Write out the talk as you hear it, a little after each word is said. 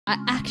I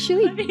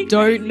actually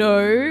don't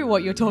know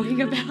what you're talking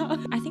about.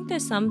 I think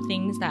there's some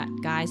things that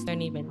guys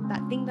don't even...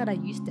 That thing that I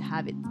used to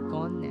have, it's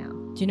gone now.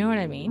 Do you know what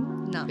I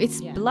mean? No,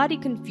 it's bloody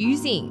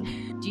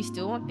confusing. Do you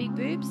still want big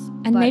boobs?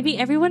 And maybe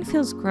everyone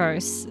feels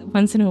gross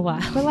once in a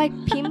while. But like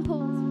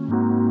pimples.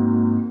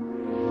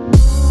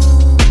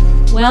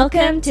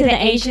 Welcome to the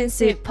Asian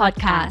Soup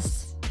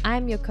Podcast.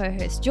 I'm your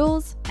co-host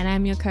Jules. And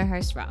I'm your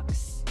co-host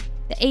Rox.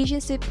 The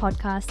Asian Soup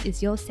Podcast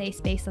is your safe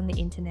space on the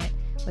internet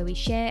where we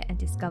share and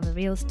discover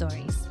real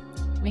stories.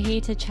 We're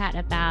here to chat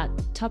about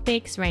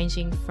topics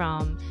ranging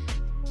from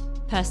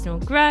personal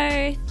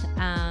growth,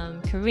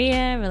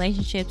 career,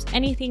 relationships,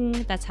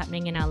 anything that's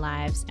happening in our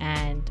lives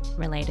and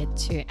related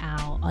to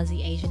our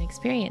Aussie Asian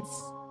experience.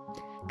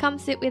 Come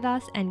sit with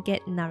us and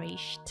get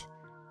nourished.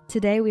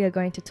 Today we are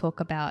going to talk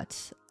about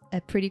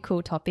a pretty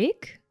cool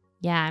topic.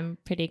 Yeah, I'm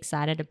pretty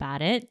excited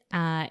about it.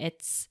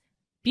 It's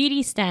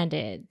beauty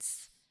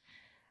standards.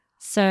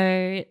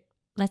 So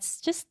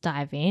let's just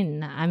dive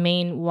in. I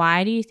mean,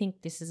 why do you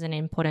think this is an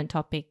important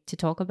topic to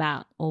talk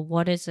about? Or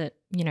what is it,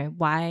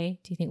 why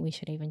do you think we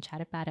should even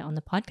chat about it on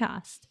the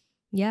podcast?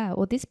 Yeah,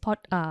 well, this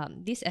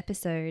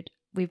episode,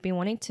 we've been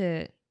wanting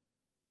to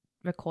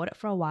record it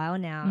for a while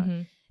now,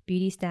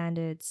 beauty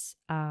standards,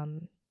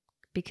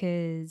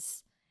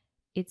 because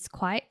it's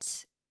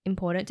quite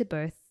important to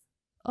both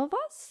of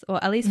us,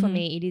 or at least for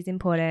me, it is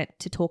important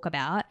to talk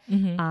about.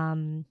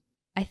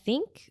 I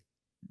think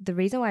the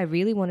reason why I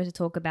really wanted to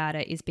talk about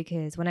it is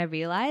because when I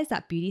realized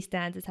that beauty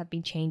standards have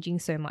been changing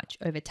so much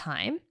over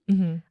time,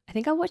 I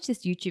think I watched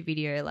this YouTube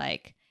video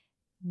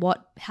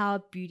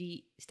how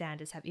beauty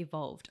standards have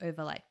evolved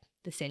over like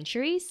the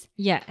centuries.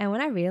 Yeah. And when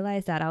I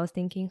realized that, I was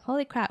thinking,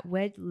 holy crap,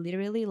 we're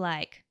literally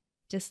like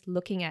just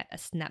looking at a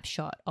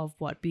snapshot of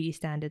what beauty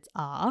standards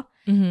are,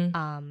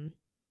 and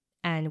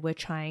we're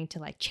trying to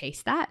like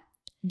chase that.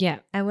 Yeah.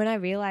 And when I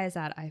realized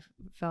that, I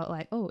felt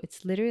like, oh,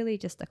 it's literally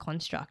just a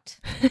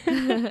construct.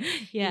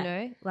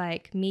 Yeah.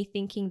 Like me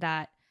thinking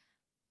that,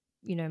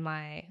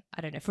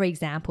 for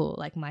example,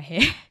 like my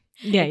hair.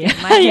 Yeah.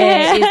 My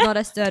hair is not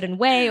a certain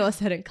way or a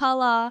certain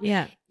color.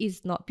 Yeah.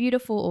 Is not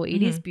beautiful, or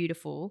it is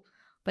beautiful.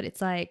 But it's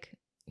like,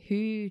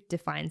 who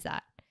defines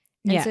that?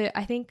 And so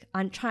I think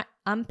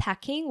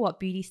unpacking what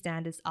beauty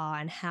standards are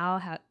and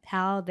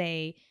how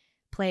they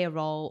play a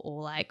role,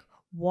 or like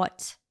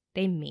what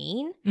they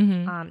mean,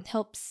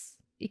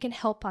 it can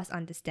help us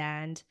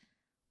understand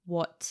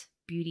what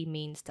beauty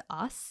means to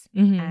us,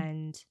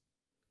 and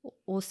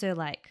also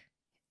like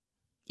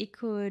it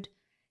could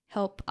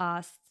help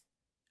us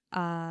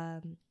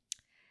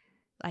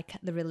like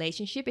the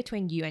relationship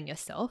between you and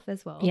yourself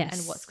as well,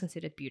 and what's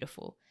considered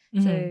beautiful.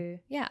 So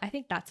yeah, I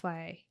think that's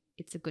why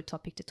it's a good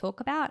topic to talk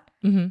about.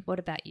 What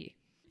about you?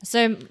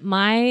 So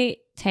my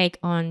take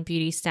on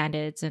beauty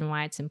standards and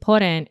why it's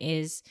important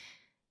is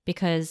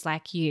because,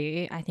 like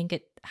you, I think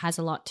it has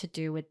a lot to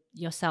do with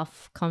your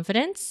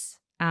self-confidence.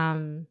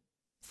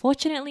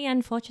 Fortunately,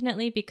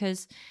 unfortunately,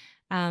 because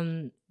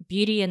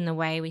beauty and the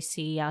way we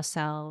see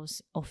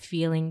ourselves or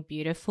feeling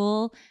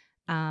beautiful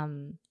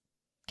can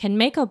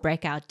make or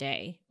break our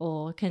day,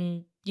 or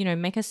can,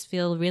 make us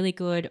feel really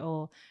good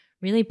or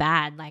really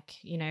bad. Like,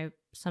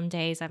 some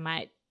days I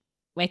might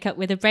wake up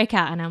with a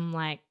breakout and I'm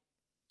like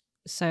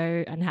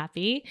so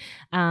unhappy,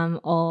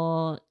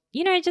 or,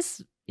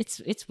 just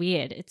it's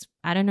weird.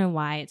 I don't know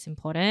why it's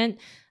important.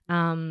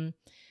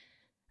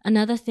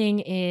 Another thing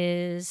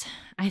is,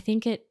 I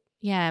think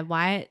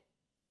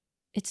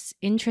it's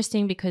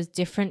interesting because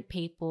different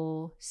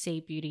people see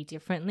beauty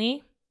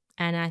differently.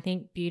 And I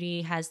think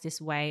beauty has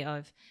this way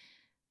of,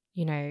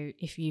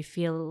 if you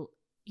feel,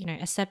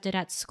 accepted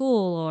at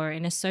school or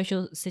in a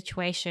social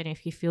situation,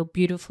 if you feel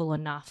beautiful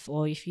enough,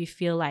 or if you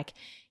feel like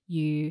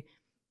you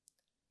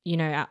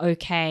are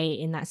okay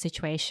in that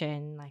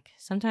situation, like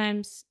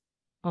sometimes,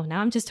 oh,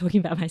 now I'm just talking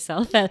about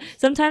myself. But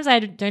sometimes I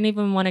don't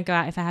even want to go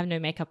out if I have no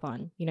makeup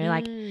on,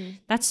 like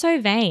that's so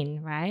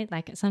vain, right?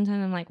 Like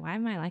sometimes I'm like, why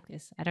am I like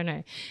this? I don't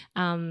know.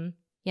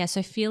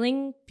 So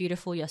feeling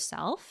beautiful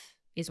yourself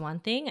is one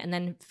thing, and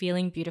then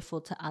feeling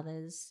beautiful to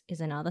others is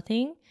another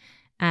thing.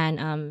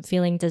 And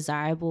feeling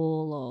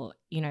desirable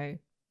or,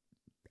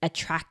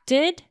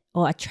 attracted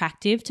or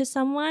attractive to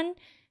someone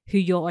who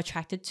you're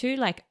attracted to,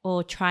 like,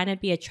 or trying to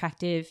be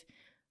attractive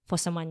for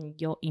someone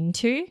you're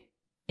into.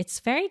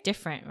 It's very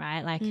different,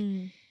 right? Like,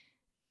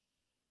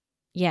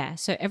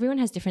 so everyone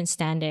has different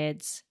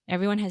standards.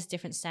 Everyone has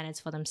different standards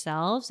for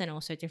themselves, and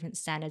also different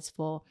standards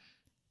for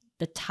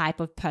the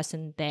type of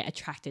person they're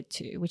attracted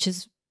to, which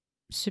is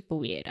super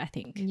weird, I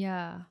think.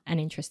 Yeah. And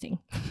interesting.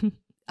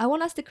 I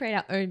want us to create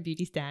our own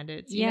beauty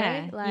standards, you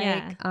know?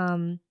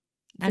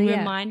 And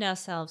remind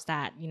ourselves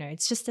that,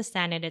 it's just a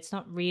standard. It's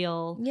not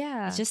real.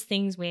 Yeah. It's just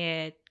things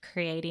we're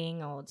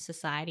creating or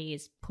society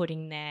is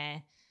putting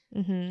there.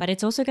 But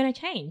it's also going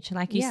to change,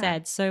 like you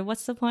said. So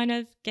what's the point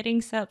of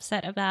getting so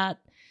upset about,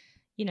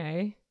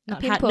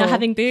 not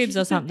having boobs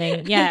or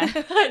something? Yeah,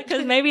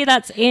 because maybe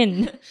that's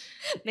in.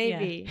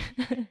 Maybe.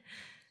 Yeah.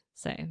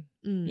 So,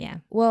 yeah.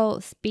 Well,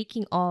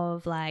 speaking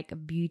of like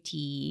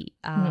beauty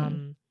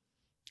and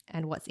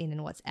what's in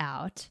and what's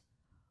out,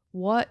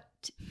 what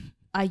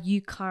are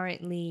you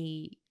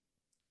currently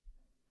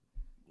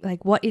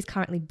like? What is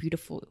currently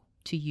beautiful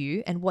to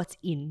you, and what's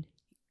in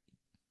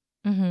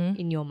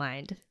your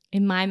mind?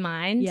 In my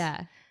mind,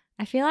 Yeah.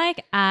 I feel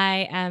like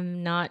I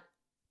am not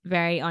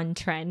very on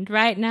trend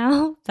right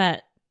now,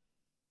 but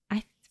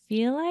I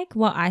feel like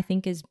what I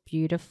think is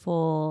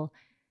beautiful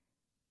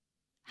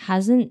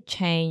hasn't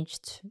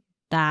changed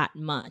that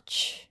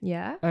much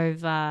Yeah.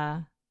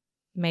 over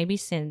maybe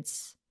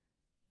since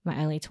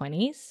my early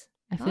 20s.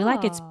 I feel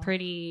like it's Oh.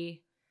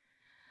 pretty,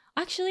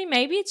 actually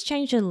maybe it's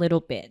changed a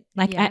little bit.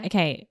 Like, Yeah.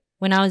 okay,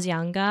 when I was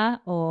younger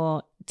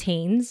or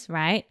teens,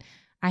 right,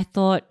 I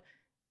thought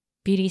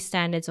beauty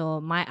standards or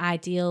my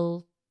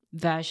ideal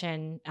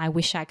version I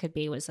wish I could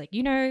be was like,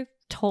 you know,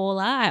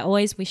 taller. I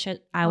always wish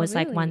I was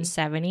like really?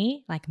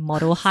 170, like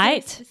model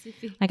height. So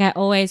specific. Like I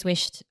always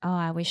wished,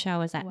 I wish I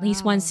was at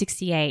least Wow.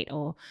 168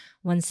 or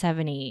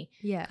 170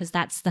 Yeah. because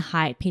that's the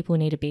height people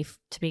need to be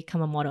to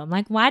become a model. I'm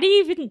like, why do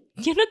you even,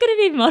 you're not going to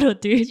be a model,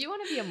 dude. Did you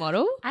want to be a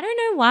model? I don't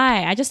know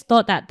why. I just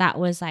thought that that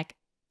was like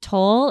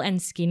tall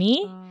and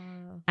skinny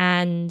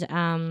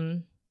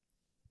and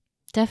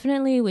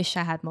definitely wish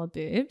I had more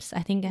boobs.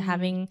 I think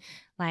having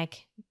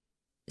like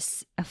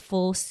a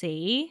full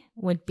C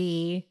would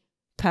be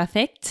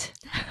perfect.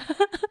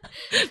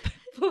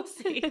 Full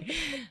C.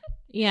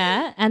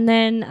 Yeah. And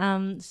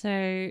then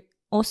so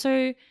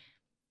also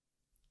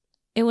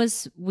it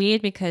was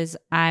weird because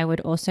I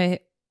would also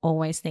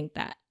always think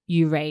that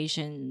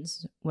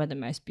Eurasians were the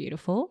most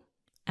beautiful.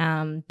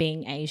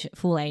 Being Asian,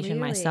 full Asian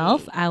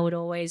myself, I would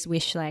always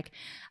wish like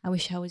I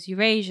wish I was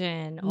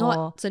Eurasian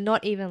or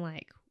not even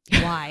like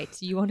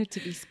white. You wanted to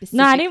be specifically.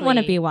 No, I didn't want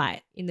to be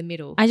white. In the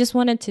middle. I just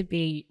wanted to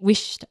be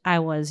wished I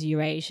was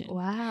Eurasian.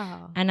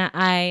 Wow. And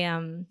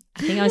I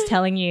think I was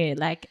telling you,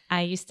 like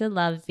I used to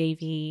love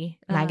Vivi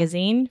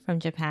magazine from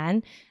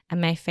Japan,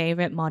 and my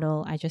favorite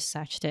model, I just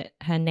searched it.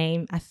 Her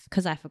name,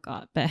 because I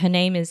forgot, but her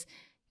name is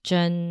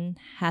Jun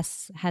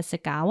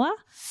Hasegawa,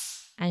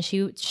 and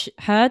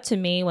her to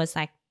me was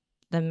like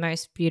the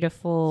most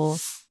beautiful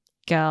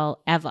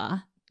girl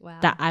ever. Wow.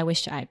 That I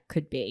wish I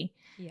could be.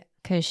 Yeah.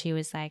 Because she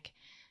was like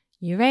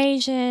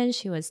Eurasian,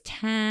 she was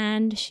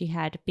tanned, she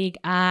had big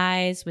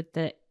eyes with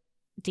the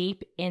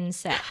deep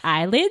inset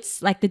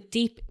eyelids, like the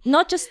deep,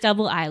 not just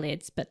double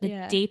eyelids, but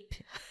the deep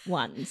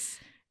ones.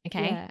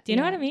 Okay. Yeah, do you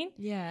know what I mean?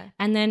 Yeah.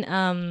 And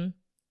then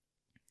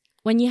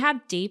when you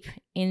have deep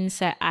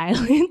inset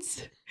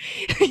eyelids,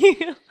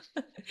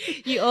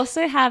 you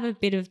also have a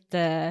bit of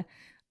the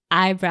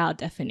eyebrow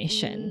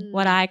definition,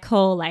 what I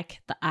call like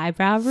the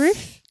eyebrow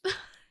roof.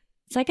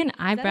 It's like an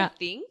eyebrow. Is that a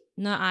thing?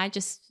 No, I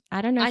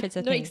don't know if it's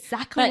a know thing.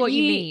 exactly what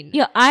you mean.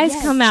 Your eyes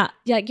come out,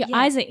 like your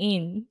eyes are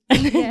in,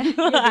 and then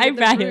your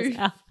eyebrow is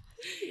out.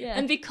 Yeah.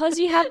 And because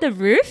you have the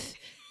roof,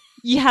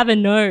 you have a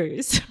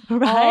nose,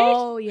 right?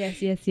 Oh, yes.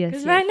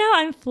 Because right now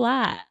I'm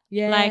flat.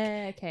 Yeah, like,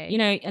 okay. You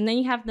know, and then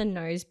you have the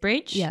nose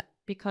bridge. Yeah.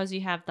 Because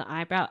you have the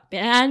eyebrow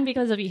and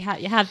because of you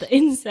have the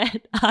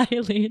inset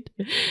eyelid.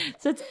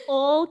 So it's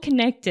all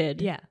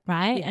connected. Yeah.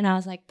 Right? Yeah. And I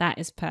was like, that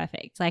is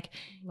perfect. Like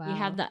wow. You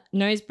have the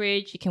nose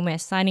bridge, you can wear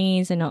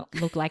sunnies and not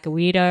look like a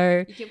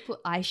weirdo. You can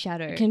put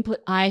eyeshadow. You can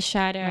put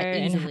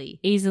eyeshadow like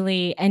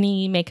easily.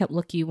 Any makeup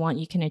look you want,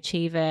 you can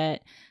achieve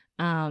it.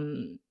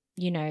 You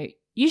know,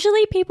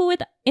 usually people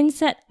with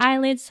inset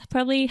eyelids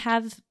probably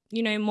have,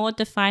 you know, more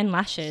defined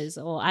lashes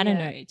or I don't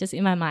know, just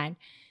in my mind.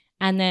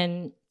 And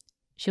then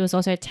she was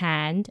also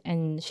tanned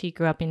and she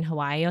grew up in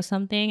Hawaii or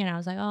something. And I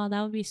was like, oh,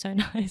 that would be so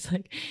nice.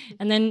 Like,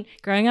 and then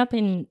growing up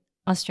in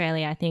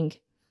Australia, I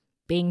think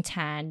being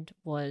tanned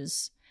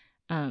was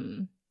a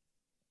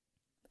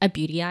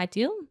beauty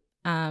ideal.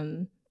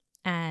 And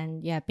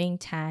yeah, being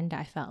tanned,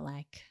 I felt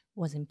like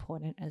was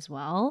important as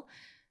well.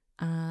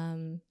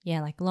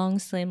 Yeah, like long,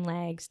 slim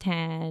legs,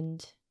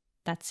 tanned.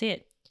 That's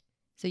it.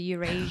 So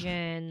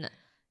Eurasian.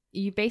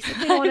 You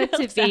basically wanted to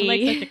be sound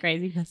like such a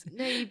crazy person.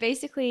 No, you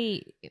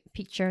basically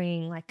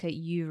picturing like a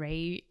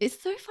Eurasian.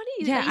 It's so funny.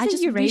 Yeah, I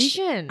just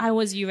Eurasian. I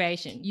was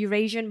Eurasian.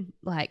 Eurasian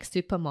like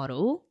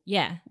supermodel.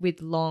 Yeah,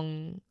 with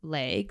long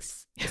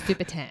legs,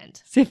 super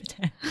tanned. Super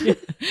tanned. Yeah.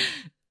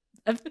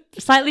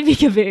 Slightly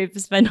bigger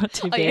boobs, but not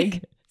too big.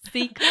 Yeah.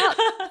 C cup,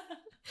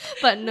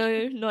 but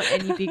no, not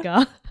any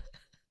bigger.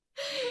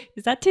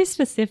 Is that too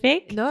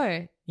specific?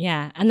 No.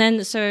 Yeah, and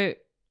then so.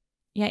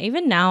 Yeah,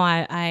 even now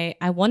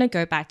I want to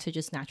go back to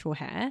just natural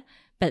hair,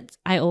 but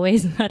I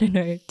always, I don't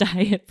know,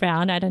 dye it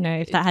brown. I don't know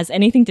if that has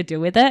anything to do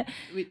with it.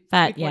 With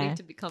wanting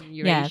to become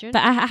Eurasian. Yeah,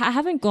 but I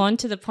haven't gone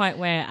to the point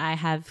where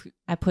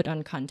I put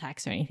on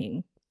contacts or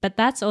anything. But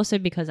that's also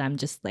because I'm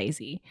just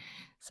lazy.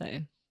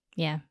 So,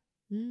 yeah.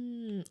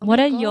 What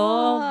are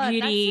your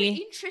beauty? That's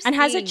so interesting. And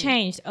has it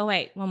changed? Oh,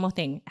 wait, one more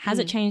thing. Has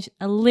it changed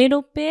a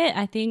little bit?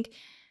 I think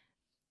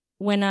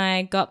when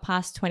I got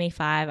past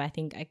 25, I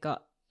think I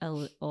got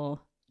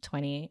or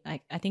 20,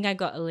 like I think I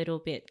got a little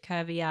bit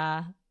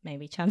curvier,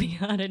 maybe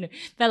chubbier, I don't know,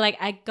 but like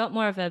I got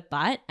more of a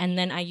butt. And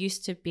then I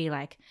used to be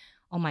like,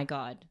 oh my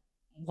god,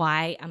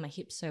 why are my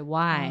hips so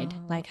wide?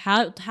 Like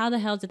how the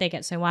hell did they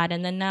get so wide?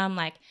 And then now I'm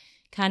like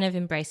kind of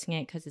embracing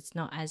it because it's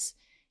not as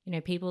you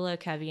know, people are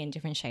curvy in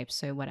different shapes,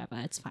 so whatever,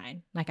 it's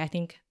fine. Like, I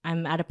think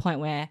I'm at a point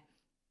where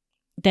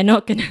they're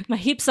not gonna, my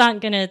hips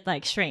aren't gonna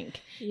like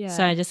shrink. Yeah.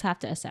 So I just have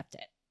to accept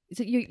it.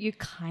 So you're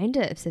kind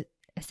of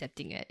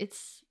accepting it.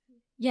 It's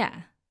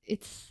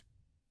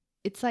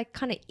like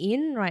kind of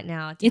in right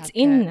now. It's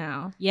in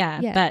now. Yeah.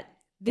 But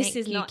this Thank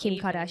is you, not Kim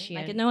even. Kardashian.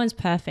 Like, no one's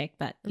perfect,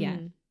 but yeah.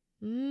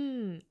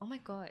 Oh my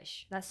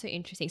gosh, that's so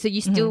interesting. So you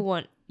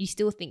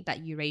still think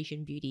that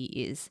Eurasian beauty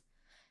is,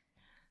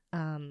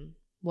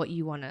 what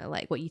you wanna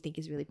like, what you think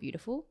is really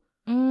beautiful?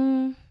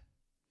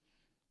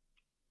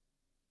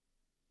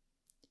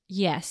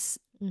 Yes.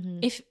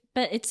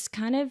 But it's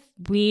kind of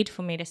weird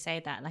for me to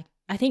say that. Like,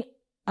 I think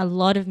a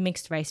lot of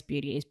mixed race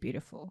beauty is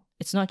beautiful.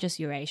 It's not just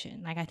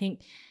Eurasian. Like, I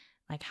think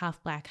like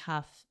half black,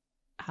 half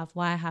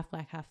white, half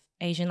black, half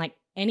Asian. Like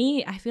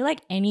I feel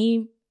like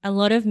a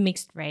lot of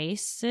mixed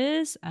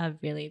races are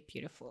really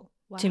beautiful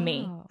to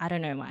me. I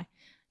don't know why.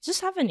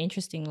 Just have an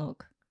interesting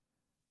look,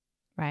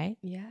 right?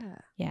 Yeah.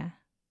 Yeah.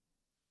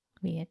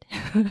 Weird.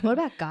 What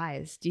about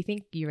guys? Do you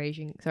think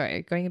Eurasian?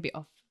 Sorry, going a bit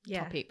off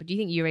topic, but do you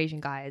think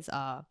Eurasian guys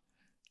are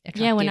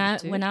attractive?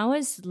 Yeah. When I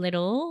was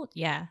little,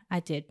 yeah, I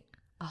did.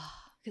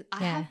 Because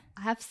I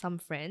have some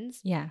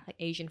friends, like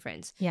Asian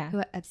friends, who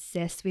are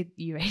obsessed with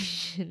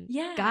Eurasian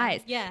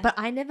guys. Yeah. But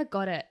I never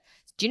got it.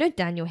 Do you know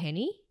Daniel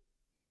Henney?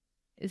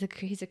 He's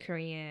a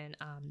Korean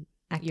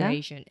actor?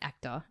 Eurasian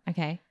actor.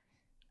 Okay.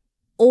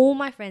 All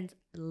my friends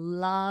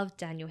love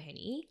Daniel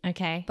Henney.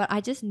 Okay. But I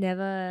just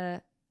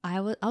never, I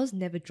was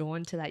never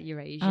drawn to that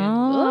Eurasian look.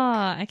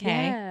 Oh,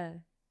 okay. Yeah.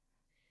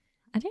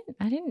 I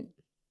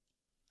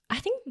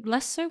think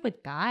less so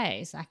with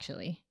guys,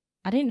 actually.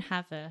 I didn't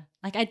have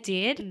I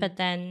did, but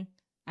then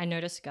I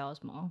noticed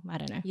girls more. I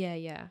don't know.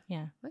 Yeah.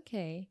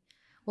 Okay.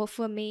 Well,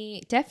 for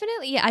me,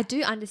 definitely, I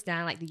do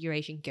understand like the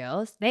Eurasian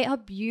girls. They are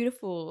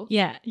beautiful.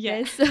 Yeah.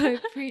 They're so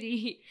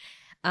pretty.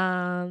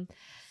 I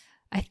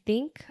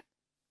think,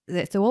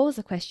 so what was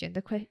the question?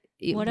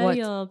 What are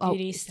your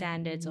beauty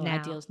standards or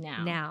ideals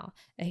now?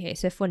 Okay,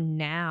 so for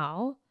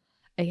now,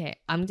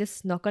 I'm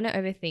just not going to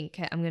overthink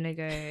it. I'm going to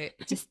go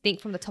just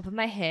think from the top of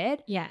my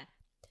head. Yeah.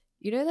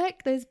 You know,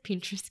 like those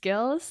Pinterest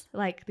girls?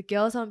 Like the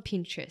girls on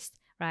Pinterest,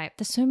 right?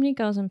 There's so many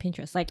girls on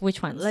Pinterest. Like,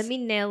 which ones? Let me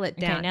nail it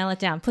down. Okay, nail it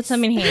down. Put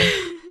some in here.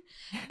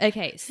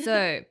 Okay,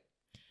 so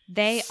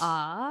they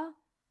kind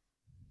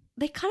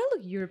of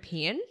look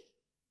European.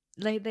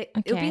 It'll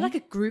be like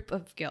a group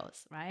of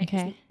girls, right?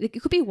 Okay. It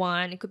could be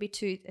one, it could be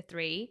two,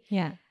 three.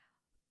 Yeah.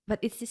 But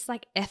it's just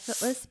like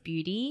effortless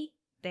beauty.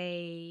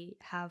 They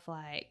have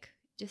like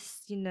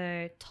just,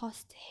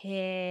 tossed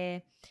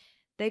hair.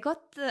 They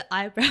got the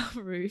eyebrow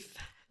roof.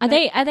 Are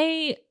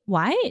they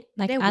white?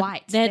 Like, they're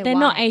white. They're white.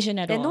 not Asian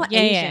at all. They're not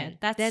Asian.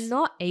 Yeah. They're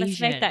not Asian.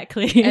 Let's make that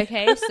clear.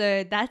 Okay,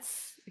 so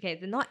they're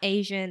not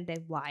Asian.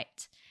 They're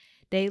white.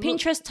 They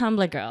Pinterest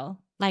Tumblr girl.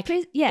 Like,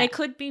 they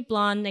could be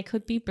blonde. They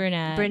could be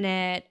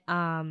brunette.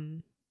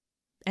 And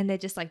they're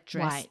just like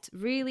dressed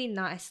really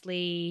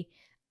nicely.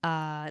 They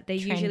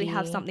trendy. Usually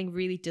have something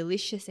really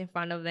delicious in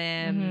front of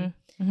them.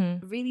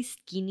 Really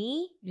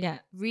skinny. Yeah.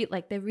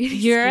 They're really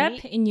Europe.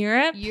 skinny. In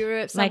Europe?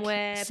 Europe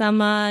somewhere. Like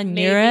summer in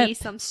maybe Europe.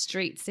 some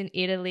streets in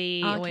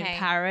Italy or in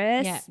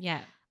Paris. Yeah.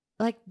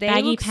 Like they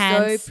baggy look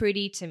pants. so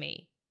pretty to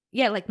me.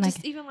 Yeah, like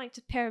just even like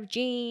a pair of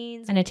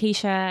jeans. And a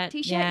t-shirt.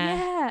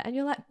 Yeah. And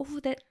you're like, oh,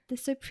 they're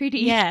so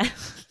pretty. Yeah.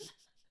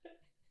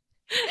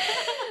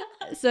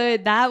 So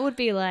that would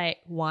be like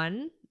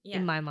one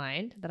in my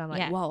mind that I'm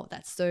like, whoa,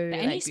 that's so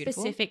any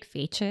beautiful. Specific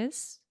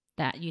features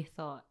that you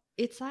thought?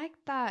 It's like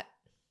that.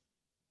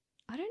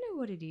 I don't know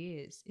what it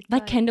is. It's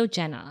like Kendall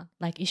Jenner.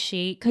 Like, is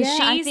she? Because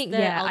she's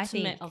the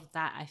ultimate of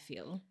that, I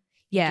feel.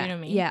 Yeah. Do you know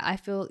what I mean? Yeah, I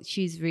feel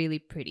she's really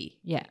pretty.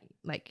 Yeah.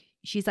 Like,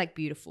 she's like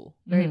beautiful.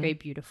 Very, very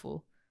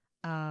beautiful.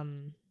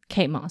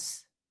 Kate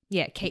Moss.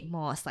 Yeah, Kate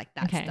Moss, like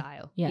that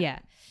style. Yeah.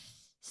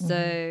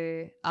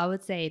 So I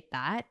would say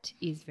that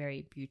is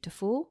very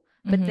beautiful.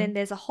 But then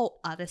there's a whole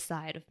other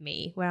side of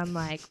me where I'm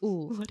like,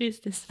 ooh. What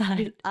is this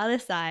side? This other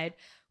side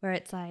where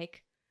it's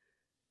like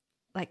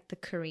the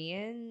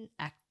Korean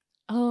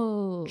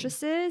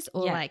actresses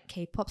or like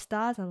K-pop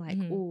stars. I'm like,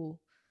 ooh,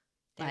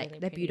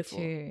 they're beautiful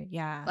too.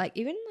 Yeah. Like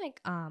even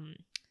like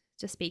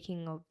just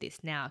speaking of this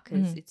now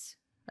because it's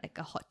like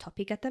a hot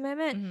topic at the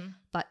moment.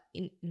 But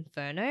in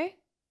Inferno,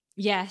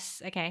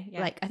 yes, okay,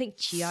 yeah. Like I think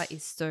Chia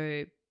is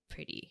so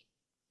pretty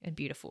and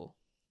beautiful.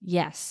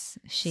 Yes,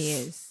 she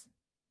is.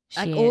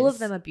 All of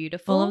them are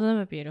beautiful. All of them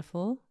are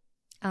beautiful.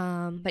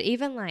 But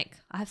even like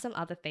I have some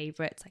other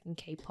favorites like in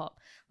K-pop.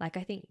 Like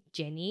I think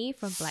Jennie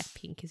from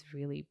Blackpink is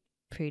really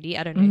pretty.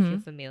 I don't know if you're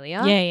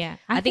familiar. Yeah.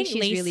 I think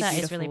she's Lisa really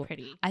beautiful. is really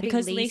pretty. I think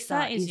because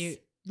Lisa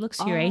looks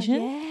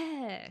Eurasian.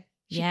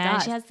 Yeah.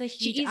 She has the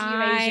huge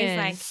eyes.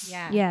 Like,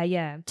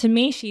 yeah. To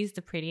me, she's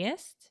the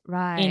prettiest.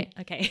 Right.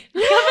 Okay. I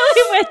can't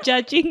believe we're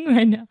judging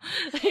right now.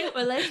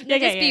 Well, let's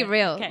just be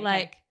real. Okay,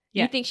 like,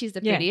 you think she's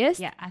the prettiest?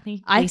 Yeah, I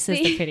think Lisa's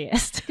the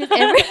prettiest.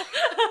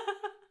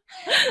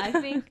 I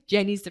think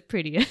Jennie's the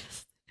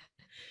prettiest.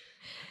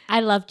 I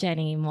love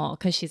Jennie more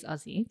because she's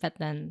Aussie, but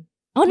then...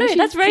 Oh, no, she's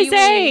that's Kiwi.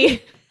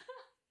 Rosé.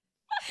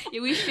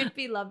 Yeah, we should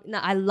be love. No,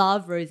 I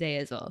love Rose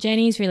as well.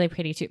 Jenny's really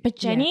pretty too. But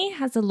Jenny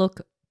has a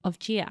look of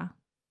Gia.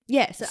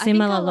 Yeah, so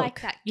Similar I think I look.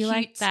 like that. You cute,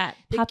 like that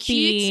the puppy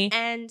cute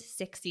and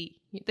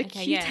sexy. The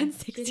Okay, cute and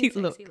Cute sexy and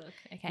look.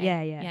 Okay.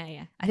 Yeah.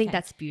 Yeah. I think Okay.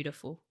 that's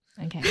beautiful.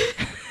 Okay.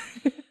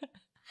 But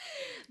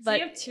so you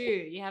have two.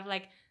 You have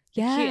like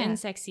the yeah, cute and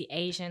sexy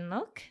Asian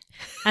look,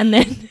 and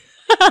then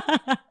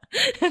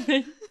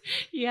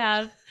you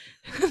have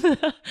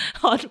the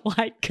hot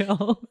white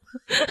girl,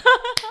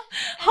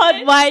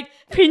 hot white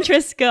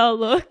Pinterest girl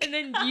look, and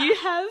then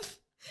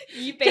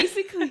you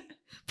basically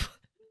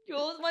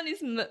yours one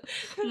is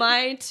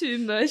mine two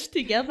merged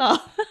together.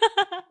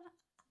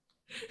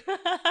 Yeah,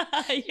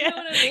 You know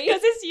what I mean?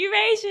 because it's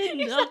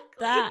Eurasian, not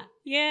that.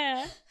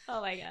 Yeah. Oh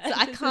my god. So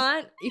I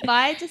can't, if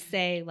I just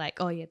say like,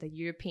 oh yeah, the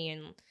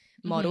European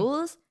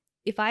models,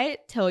 if I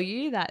tell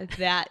you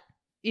that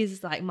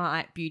is like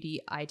my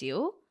beauty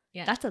ideal,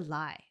 Yeah. that's a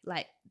lie.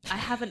 Like I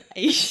have an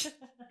Asian,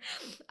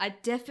 I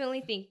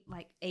definitely think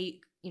like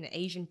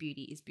Asian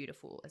beauty is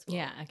beautiful as well.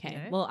 Yeah. Okay. you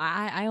know? Well,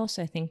 I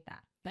also think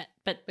that, but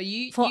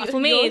But for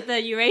me, the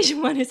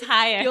Eurasian one is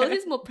higher. yours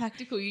is more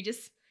practical. You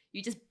just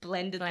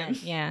blended them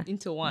Yeah.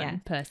 into one Yeah.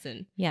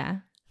 person. Yeah.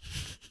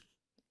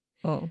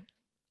 Oh.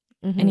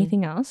 Mhm.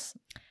 Anything else?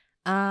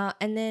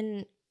 And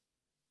then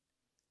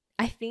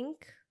I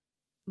think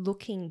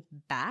looking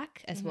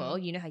back as well,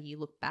 you know how you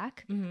look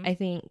back. Mhm. I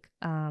think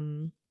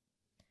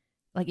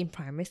like in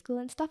primary school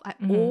and stuff, I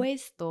Mhm.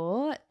 always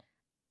thought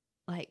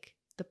like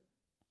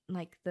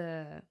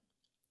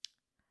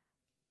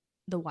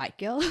the white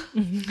girl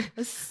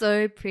was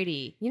so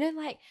pretty. You know,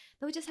 like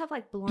they would just have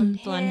like blonde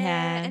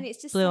hair and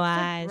it's just blue like,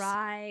 eyes. so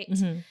bright.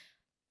 Mhm.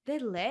 Their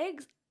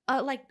legs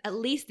are like at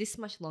least this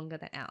much longer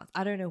than ours.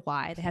 I don't know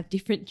why. They have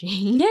different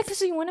genes. Yeah,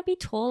 because you want to be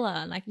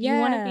taller. Like you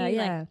want to be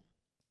like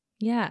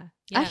yeah.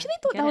 I actually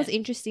thought get that was it.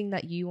 interesting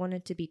that you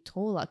wanted to be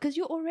taller because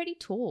you're already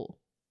tall.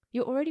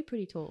 You're already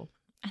pretty tall.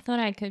 I thought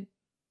I could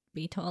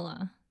be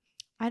taller.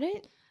 I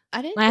don't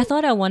Like, I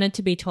thought I wanted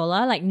to be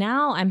taller. Like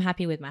now, I'm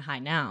happy with my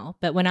height now.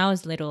 But when I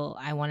was little,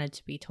 I wanted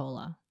to be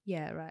taller.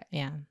 Yeah, right.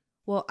 Yeah.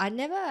 Well, I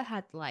never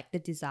had like the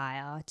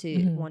desire to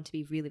Mhm. want to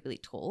be really, really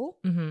tall.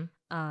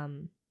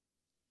 Mm-hmm.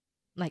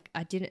 Like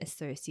I didn't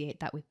associate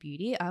that with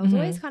beauty. I was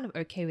always kind of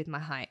okay with my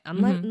height. I'm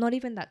like not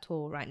even that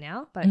tall right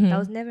now, but that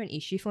was never an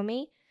issue for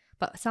me.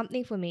 But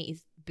something for me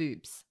is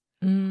boobs.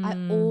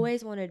 I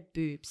always wanted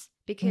boobs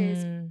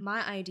because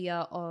my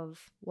idea of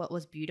what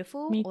was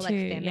beautiful Me or like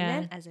too,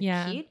 feminine yeah, as a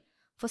yeah. kid,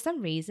 for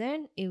some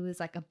reason, it was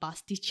like a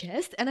busty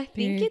chest. And I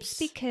think it's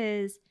Boobs.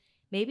 because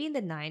maybe in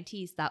the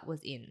 90s that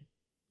was in.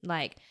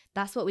 Like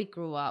that's what we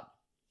grew up,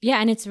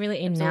 Yeah, and it's really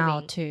in now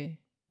absorbing too.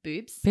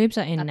 boobs. Boobs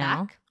are in Are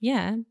now. back.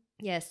 Yeah.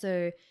 Yeah,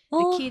 so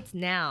Oh, the kids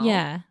now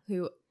Yeah.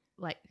 who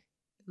like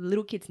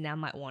little kids now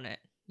might want it,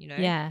 you know?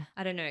 Yeah.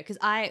 I don't know, because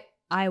I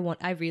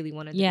really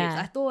wanted the Yeah.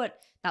 boobs. I thought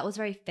that was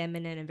very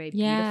feminine and very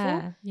beautiful.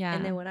 Yeah. Yeah.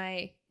 And then when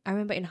I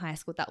remember in high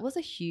school, that was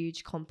a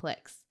huge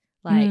complex.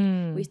 Like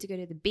Mm. we used to go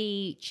to the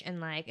beach and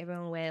like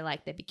everyone would wear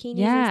like their bikinis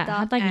yeah, and stuff. I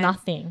had like and,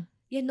 nothing.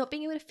 Yeah, not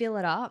being able to fill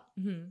it up.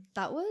 Mm-hmm.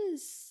 That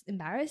was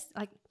embarrassed.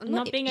 Like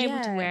Not being able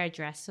to yeah. wear a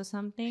dress or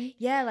something.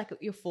 Yeah, like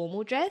your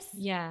formal dress.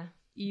 Yeah.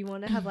 You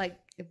want to have like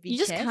a big You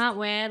just chest. can't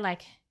wear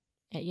like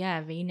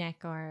a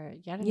V-neck or I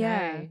don't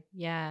Yeah. know.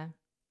 Yeah.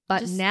 But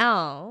just-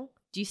 now,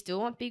 do you still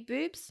want big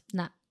boobs?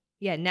 Nah.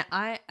 Yeah, now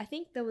I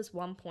think there was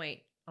one point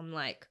I'm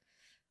like,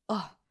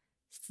 oh,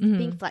 Mhm.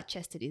 being flat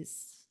chested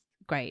is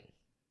great.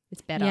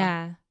 It's better.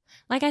 Yeah.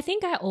 Like I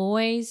think I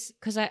always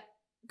because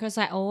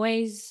I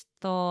always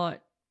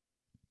thought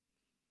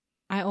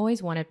I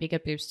always wanted bigger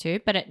boobs too,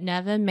 but it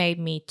never made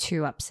me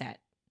too upset.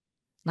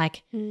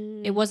 Like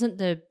it wasn't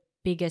the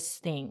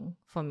biggest thing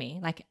for me.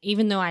 Like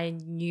even though I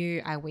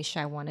knew I wish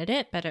I wanted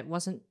it, but it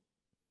wasn't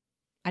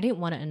I didn't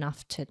want it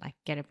enough to like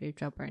get a boob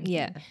job or anything.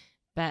 Yeah.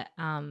 But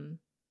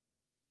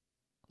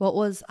What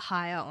was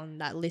higher on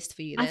that list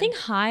for you then? I think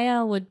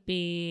higher would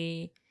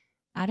be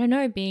I don't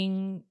know,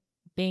 being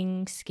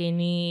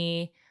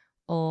skinny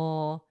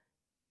or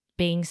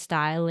being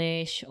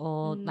stylish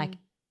or like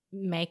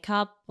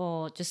makeup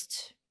or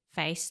just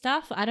face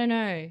stuff. I don't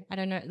know.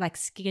 Like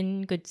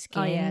good skin.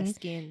 Oh yeah,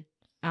 skin.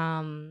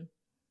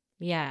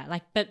 Yeah,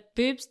 like but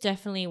boobs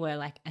definitely were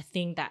like a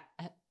thing that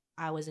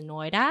I was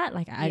annoyed at,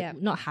 like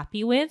I'm not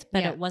happy with,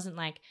 but it wasn't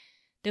like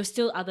there were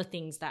still other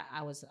things that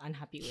I was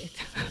unhappy with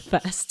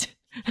first.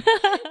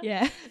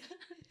 Yeah.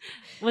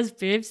 Was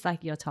boobs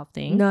like your top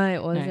thing? No,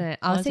 it wasn't.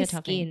 I would What's say your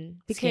top thing? skin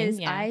because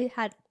Skin, yeah. I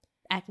had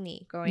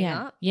acne growing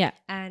Yeah. up. Yeah.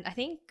 And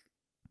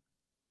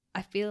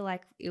I feel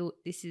like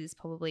this is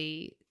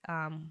probably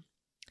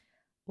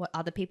what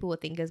other people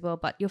would think as well,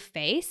 but your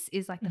face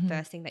is like the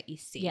first thing that you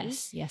see.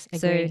 Yes.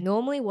 So Agree.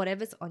 normally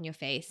whatever's on your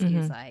face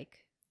is like,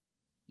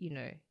 you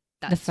know,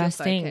 that's first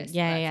your thing. focus,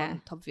 Yeah, like, yeah.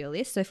 on top of your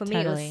list. So for me,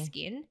 it Totally. was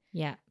skin.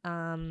 Yeah.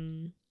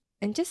 And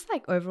just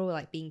like overall,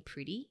 like being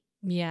pretty.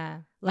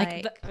 Yeah.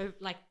 Like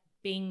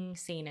being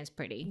seen as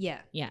pretty. Yeah.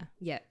 Yeah.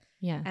 Yeah.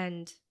 Yeah.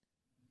 And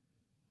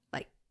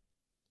like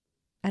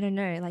I don't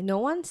know, like no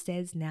one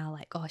says now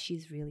like, oh,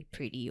 she's really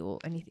pretty or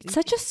anything. It's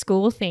such a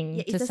school thing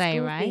Yeah, to it's a say,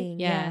 school right? thing,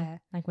 Yeah. yeah.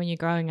 Like when you're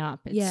growing up,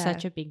 it's Yeah.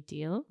 such a big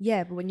deal.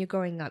 Yeah, but when you're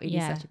growing up, it is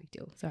Yeah. such a big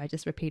deal. So I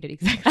just repeated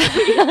exactly.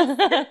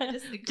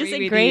 Just Just agree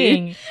with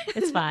agreeing.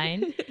 It's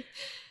fine.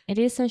 It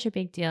is such a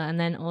big deal. And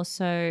then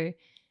also,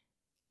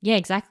 yeah,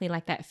 exactly,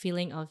 like that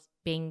feeling of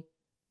being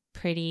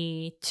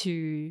pretty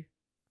to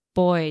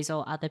boys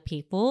or other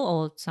people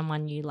or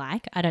someone you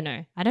like. I don't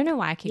know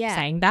why I keep Yeah.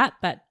 saying that,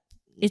 but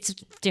it's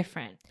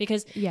different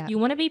because Yeah. you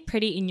want to be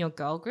pretty in your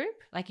girl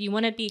group. Like you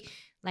want to be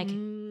like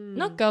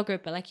not girl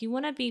group, but like you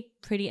want to be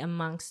pretty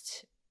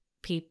amongst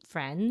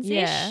friends.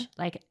 Yeah.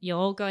 Like you're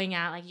all going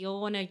out, like you all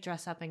want to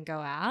dress up and go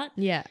out.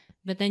 Yeah.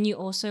 But then you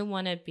also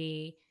want to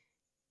be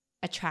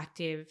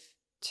attractive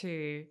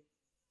to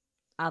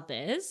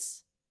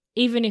others,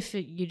 even if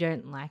you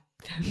don't like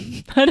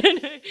them. I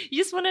don't know. You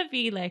just want to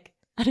be like,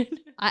 I don't know.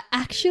 I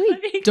actually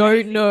Crazy.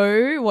 don't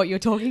know what you're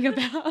talking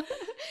about.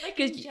 Like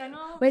in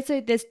general. Wait,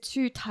 so there's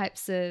two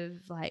types of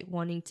like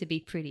wanting to be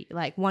pretty,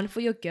 like one for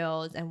your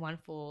girls and one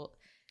for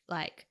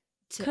like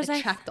to 'Cause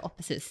attract the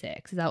opposite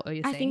sex. Is that what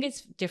you're saying? I think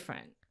it's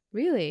different.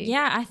 really.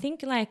 Yeah, I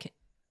think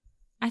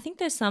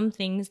there's some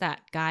things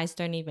that guys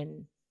don't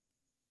even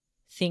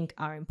think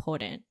are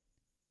important,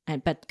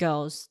 but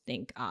girls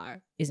think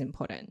is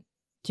important.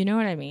 Do you know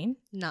what I mean?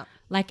 No.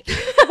 Like,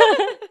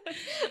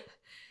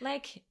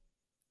 like,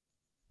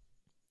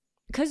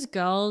 because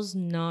girls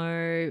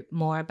know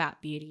more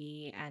about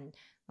beauty and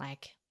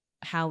like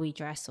how we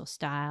dress or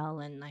style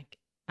and like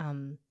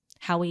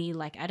how we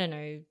like, I don't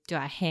know, do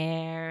our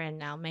hair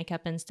and our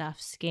makeup and stuff,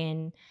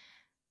 skin.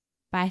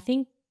 But I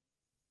think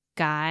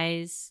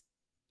guys,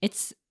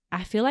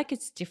 I feel like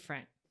it's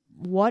different.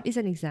 What is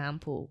an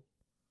example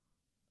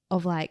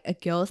of like a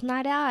girls'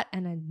 night out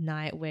and a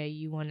night where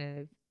you want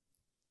to,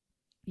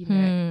 you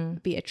know,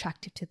 be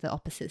attractive to the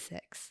opposite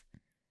sex?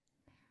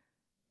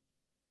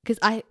 Because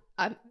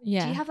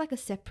Yeah. do you have like a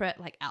separate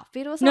like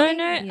outfit or something?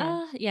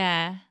 No.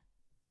 Yeah.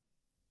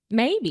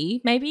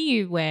 Maybe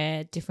you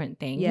wear different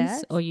things.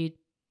 Yes. Or you,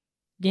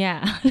 yeah.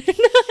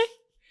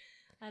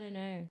 I don't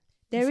know.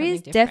 There Something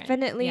is different.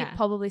 definitely Yeah.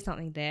 probably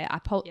something there.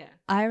 Yeah.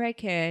 I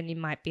reckon it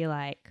might be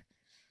like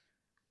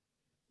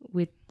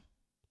with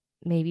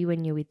maybe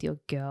when you're with your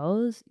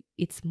girls,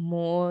 it's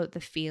more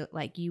the feel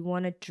like you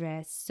want to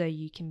dress so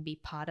you can be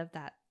part of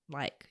that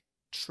like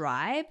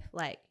tribe,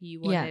 like you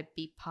want to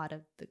be part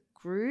of the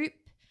group.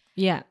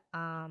 Yeah.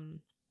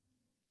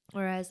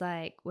 Whereas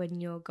like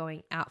when you're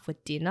going out for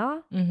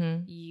dinner,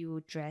 Mm-hmm. you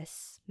will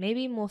dress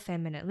maybe more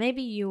feminine.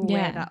 Maybe you'll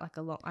wear that like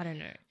a lot. I don't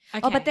know.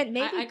 Okay. but then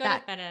maybe I got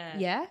that- a better.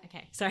 Yeah?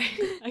 Okay. Sorry.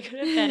 I got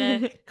a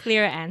better,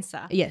 clearer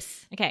answer.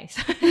 Yes. Okay.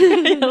 So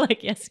you're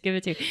like, yes, give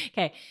it to.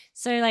 Okay.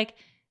 So like,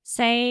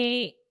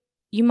 say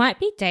you might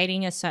be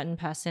dating a certain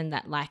person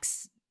that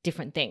likes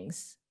different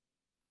things.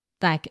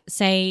 Like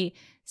say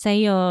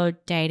you're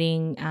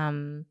dating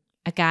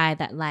a guy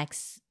that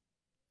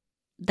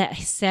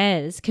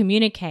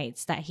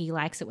communicates that he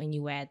likes it when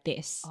you wear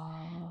this.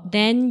 Oh.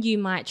 Then you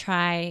might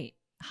try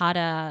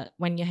harder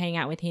when you hang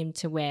out with him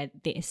to wear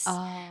this.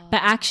 Oh.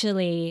 But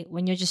actually,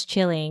 when you're just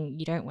chilling,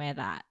 you don't wear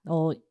that.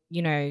 Or,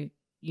 you know,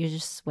 you're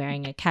just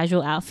wearing a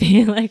casual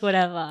outfit, like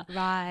whatever.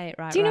 Right.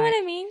 Do you know what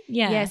I mean?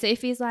 Yeah. Yeah. So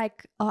if he's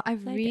like, oh, I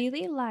Like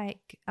really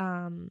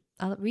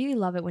I really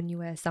love it when you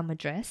wear a summer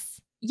dress.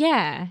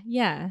 Yeah.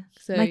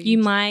 So Like you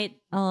might,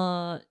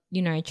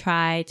 you know,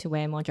 try to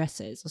wear more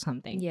dresses or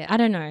something. Yeah. I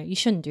don't know. You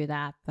shouldn't do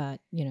that, but,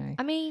 you know.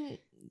 I mean,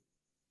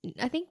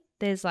 I think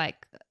there's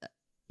like,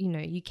 you know,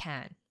 you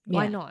can.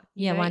 Why Yeah. not?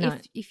 You Yeah, know, why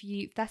not? If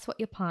that's what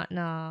your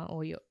partner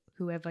or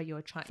whoever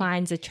you're trying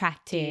Finds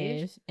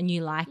attractive and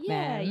you like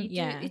them. you do.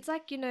 Yeah. It's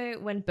like, you know,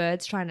 when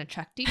birds try and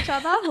attract each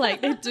other,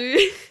 like they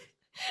do.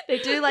 They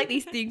do like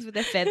these things with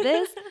their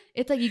feathers.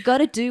 It's like you got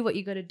to do what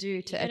you got to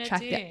do to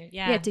attract them.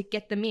 Yeah. To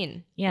get them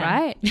in. Yeah.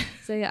 Right?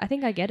 So yeah, I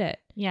think I get it.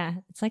 Yeah.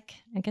 It's like,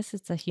 I guess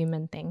it's a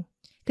human thing.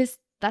 Because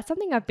that's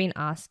something I've been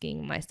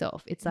asking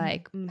myself. It's Mm.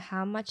 like,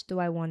 how much do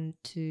I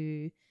want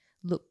to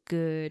look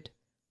good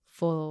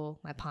for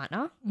my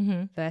partner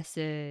Mm-hmm.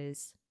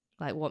 versus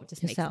like what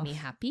just Yourself. makes me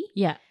happy?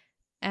 Yeah.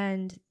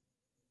 And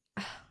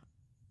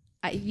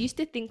I used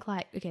to think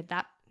like, okay,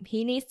 that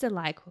he needs to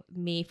like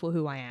me for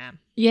who I am.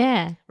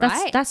 Yeah.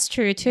 Right? That's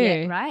true too.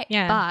 Yeah, right?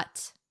 Yeah.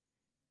 But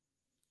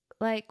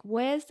like,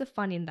 where's the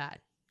fun in that?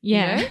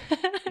 Yeah.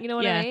 You know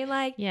what Yeah. I mean?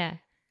 Like, Yeah.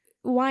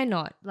 why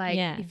not? Like,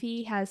 Yeah. if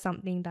he has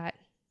something that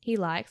he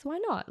likes, why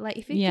not? Like,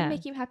 if it Yeah. can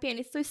make him happy and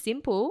it's so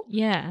simple,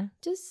 Yeah.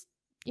 just,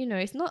 you know,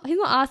 he's not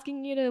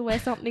asking you to wear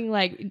something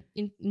like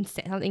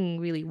something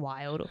really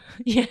wild. Or,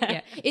 Yeah.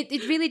 yeah. It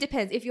really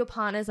depends. If your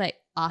partner's like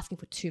asking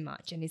for too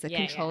much and he's like Yeah,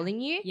 yeah.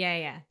 controlling you,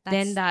 Yeah.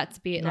 then that's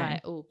a bit no.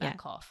 like, oh,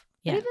 back off.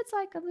 Yeah. But if it's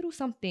like a little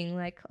something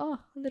like, oh,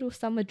 a little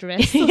summer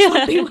dress or Yeah,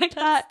 something like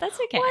that, That's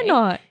okay. why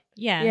not?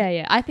 Yeah.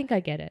 Yeah. I think I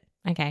get it.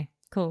 Okay.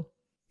 Cool.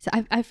 So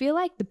I feel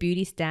like the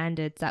beauty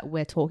standards that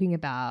we're talking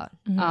about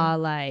Mhm. are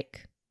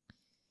like,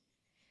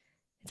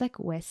 it's like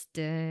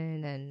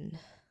Western and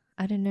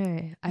I don't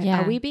know.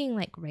 Yeah. Are we being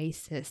like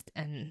racist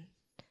and,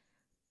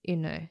 you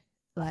know,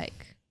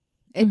 like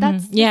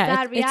That's the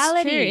sad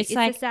reality. It's true. It's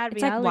like, a sad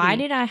it's reality. like, why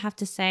did I have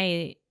to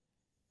say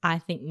I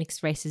think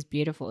mixed race is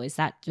beautiful?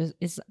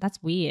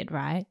 That's weird,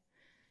 right?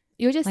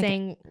 You're just like,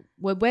 saying,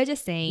 we're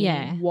just saying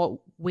Yeah. what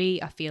we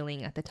are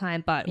feeling at the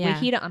time, but we're Yeah.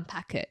 here to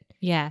unpack it.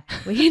 Yeah.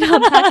 We're here to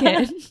unpack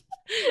it.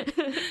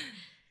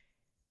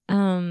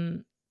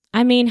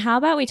 I mean, how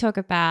about we talk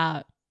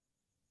about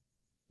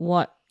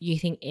what you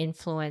think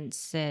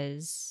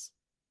influences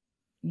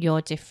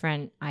your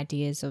different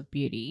ideas of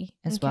beauty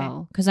as Okay.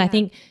 well? Because I Yeah.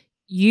 think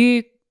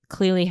you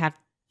clearly have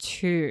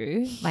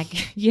two.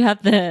 Like, you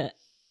have the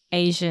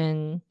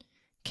Asian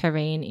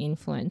Korean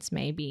influence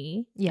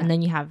maybe. Yeah. And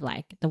then you have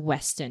like the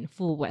Western,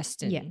 full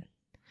Western. Yeah.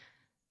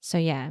 So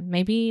yeah,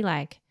 maybe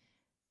like,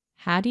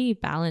 how do you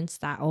balance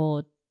that?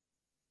 Or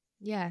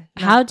Yeah.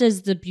 how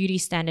does the beauty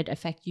standard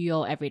affect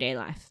your everyday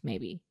life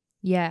maybe?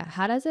 Yeah.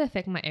 How does it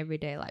affect my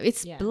everyday life?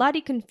 It's Yeah. bloody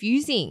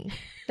confusing.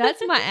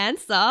 That's my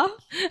answer.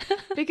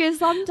 Because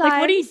sometimes,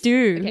 Like, what do you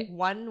do? Okay,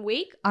 1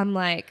 week I'm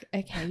like,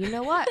 okay, you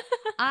know what?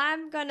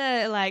 I'm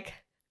gonna like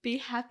be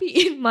happy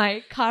in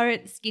my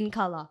current skin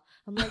color.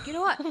 I'm like, you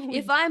know what?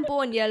 If I'm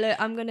born yellow,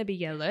 I'm gonna be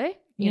yellow.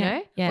 You Yeah,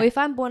 know? yeah. Or if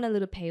I'm born a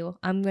little pale,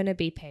 I'm gonna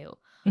be pale.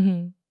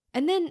 Mm-hmm.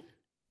 And then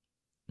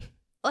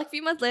like a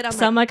few months later,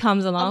 Summer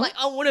comes along. I'm like,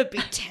 I want to be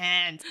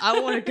tanned. I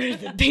want to go to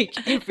the beach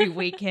every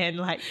weekend.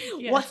 Like,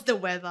 Yeah. what's the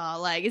weather?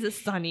 Like, is it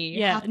sunny?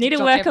 yeah, Have I need to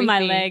drop work on my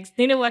everything. legs.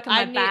 Need to work on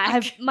my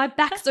back. My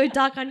back's so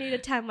dark. I need to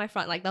tan my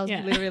front. Like, that was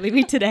Yeah. literally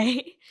me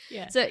today.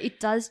 Yeah. So it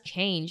does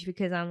change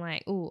because I'm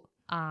like, oh,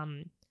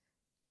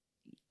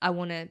 I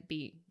want to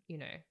be, you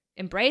know,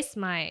 embrace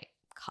my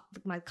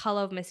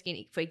color of my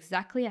skin for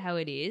exactly how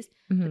it is.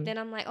 Mhm. But then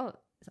I'm like, oh,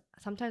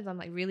 sometimes I'm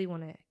like really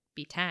want to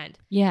be tanned.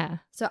 Yeah.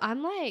 So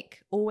I'm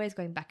like always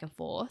going back and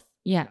forth.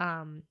 Yeah.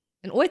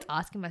 And always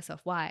asking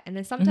myself why. And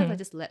then sometimes Mhm. I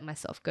just let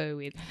myself go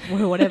with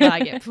whatever I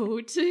get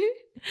pulled to.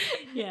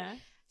 Yeah.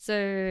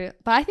 So,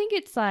 but I think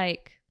it's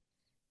like,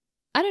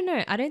 I don't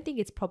know. I don't think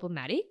it's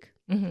problematic.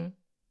 Mm-hmm.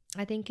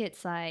 I think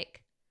it's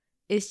like,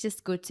 it's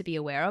just good to be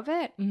aware of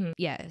it. Mm-hmm.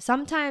 Yeah.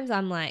 Sometimes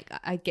I'm like,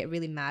 I get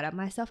really mad at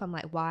myself. I'm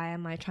like, why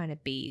am I trying to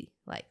be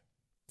like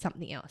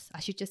something else? I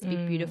should just be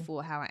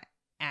beautiful how I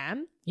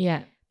am.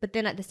 Yeah. But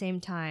then at the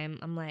same time,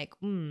 I'm like,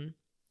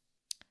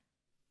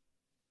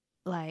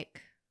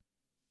 like,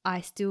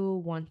 I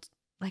still want,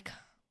 like,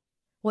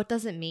 what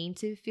does it mean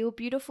to feel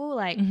beautiful?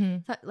 Like, Mm-hmm.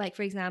 so, like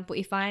for example,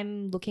 if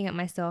I'm looking at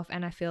myself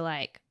and I feel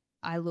like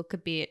I look a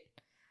bit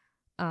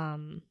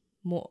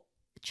more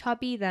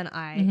chubby than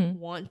I Mhm.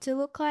 want to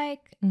look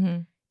like,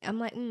 Mm-hmm. I'm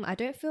like, I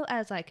don't feel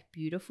as like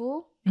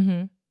beautiful,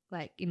 Mm-hmm.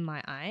 like in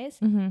my eyes.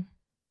 Mm-hmm.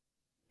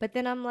 But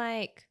then I'm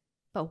like,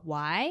 but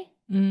why?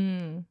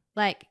 Mm.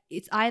 Like,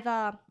 it's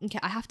either, okay,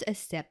 I have to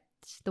accept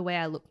the way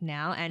I look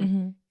now and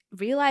Mm-hmm.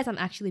 realize I'm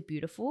actually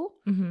beautiful,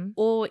 Mm-hmm.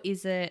 or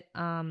is it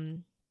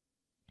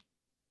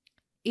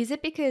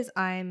because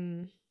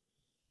I'm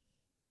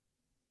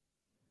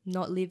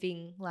not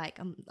living like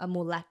a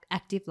more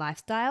active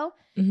lifestyle,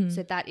 Mm-hmm.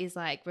 so that is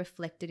like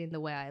reflected in the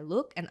way I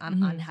look, and I'm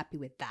Mhm. unhappy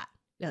with that.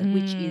 Like,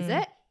 which is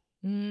it?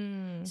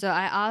 Mm. So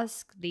I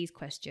ask these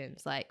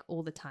questions like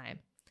all the time.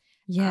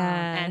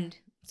 Yeah. And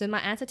so my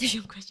answer to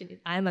your question is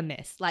I'm a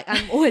mess. Like,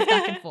 I'm always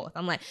back and forth.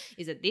 I'm like,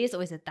 is it this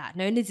or is it that?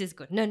 No, this is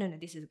good. No,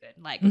 this is good.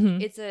 Like,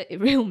 Mhm. it's a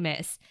real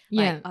mess.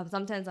 Yeah. Like,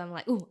 sometimes I'm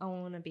like, oh, I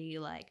want to be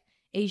like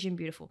Asian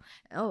beautiful.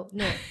 Oh,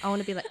 no, I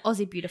want to be like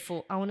Aussie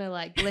beautiful. I want to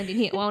like blend in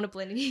here. I want to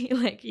blend in here.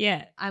 Like,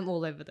 Yeah. I'm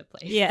all over the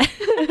place. Yeah.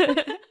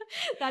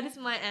 That is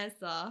my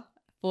answer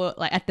for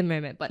like at the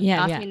moment. But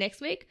Yeah, ask yeah. me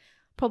next week,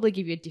 probably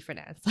give you a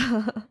different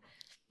answer.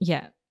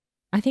 Yeah.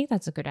 I think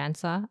that's a good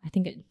answer. I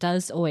think it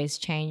does always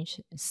change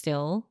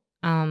still.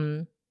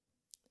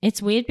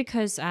 It's weird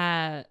because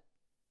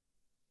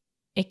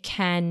it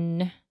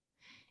can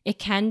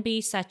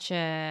be such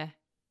a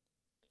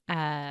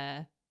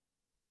how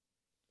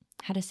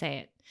to say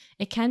it.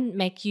 It can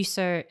make you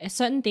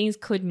certain things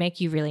could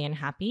make you really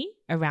unhappy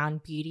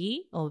around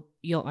beauty or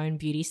your own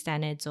beauty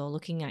standards, or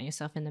looking at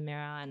yourself in the mirror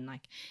and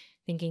like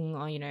thinking,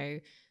 oh, you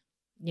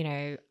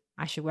know,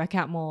 I should work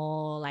out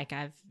more. Like,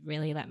 I've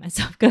really let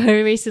myself go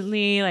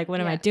recently. Like, what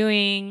am I Yeah.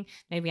 doing?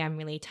 Maybe I'm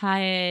really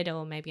tired,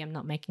 or maybe I'm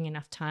not making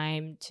enough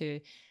time to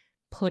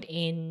put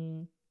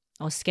in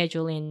or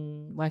schedule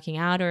in working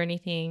out or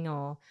anything,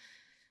 or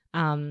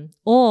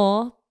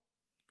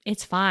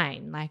it's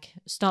fine. Like,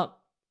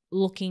 stop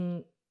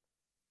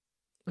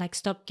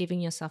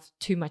giving yourself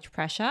too much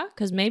pressure,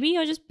 because maybe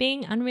you're just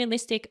being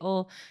unrealistic,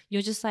 or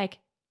you're just like,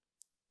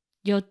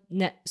 your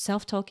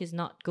self-talk is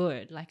not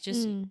good. Like,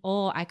 just,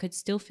 or I could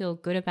still feel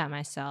good about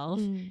myself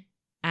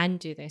and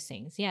do those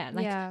things. Yeah.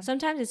 Like, Yeah.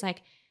 sometimes it's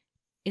like,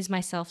 is my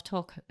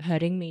self-talk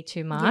hurting me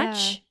too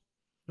much?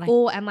 Like,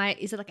 Or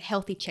is it like a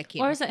healthy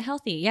check-in? or is it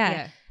healthy?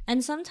 Yeah.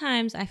 And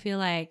sometimes I feel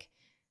like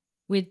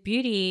with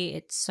beauty,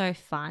 it's so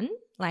fun.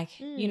 Like,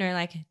 you know,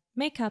 like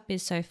makeup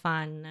is so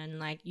fun, and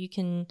like you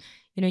can,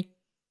 you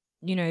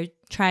know,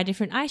 try a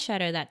different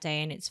eyeshadow that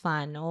day and it's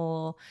fun,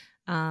 or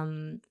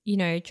you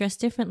know, dress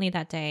differently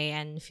that day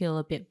and feel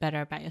a bit better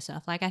about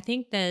yourself. Like, I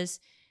think there's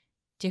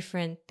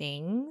different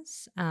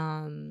things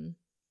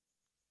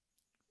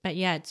But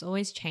yeah, it's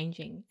always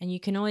changing, and you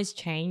can always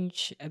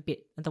change a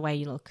bit the way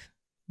you look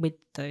with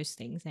those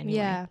things anyway.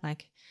 Yeah.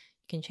 Like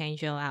you can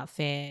change your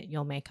outfit,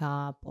 your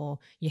makeup, or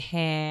your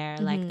hair.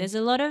 Like Mhm. there's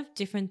a lot of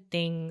different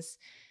things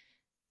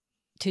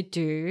to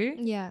do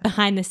Yeah.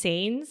 behind the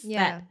scenes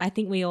Yeah. that I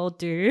think we all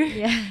do.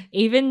 Yeah.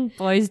 Even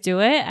boys do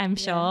it, I'm Yeah.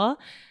 sure.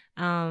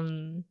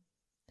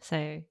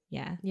 So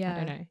yeah, Yeah. I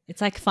don't know.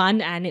 It's like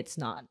fun and it's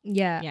not.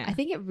 Yeah. Yeah. I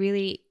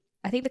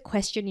think the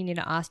question you need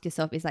to ask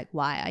yourself is like,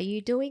 why are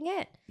you doing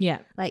it? Yeah.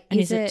 Like, And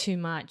is it too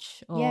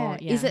much? Or, yeah.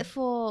 Is it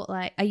for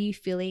like, are you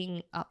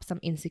filling up some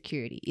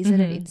insecurity? Is it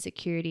an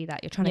insecurity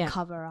that you're trying Yeah. to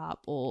cover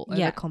up or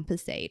Yeah.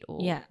 overcompensate or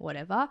Yeah.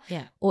 whatever?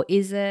 Yeah. Or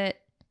is it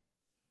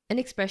an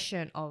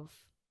expression of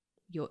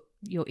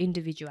your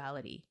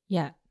individuality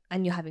Yeah.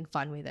 and you're having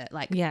fun with it?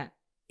 Like, Yeah.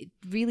 it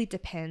really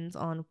depends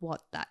on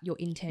what that your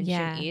intention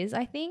Yeah. is,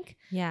 I think.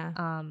 Yeah.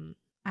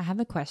 I have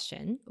a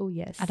question. Oh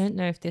yes. I don't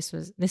know if this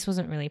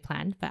wasn't really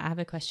planned, but I have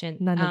a question.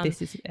 None of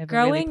this is ever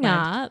really growing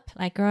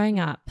planned. growing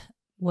up,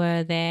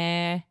 were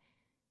there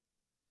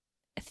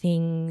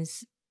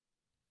things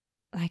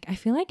like, I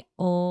feel like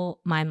all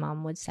my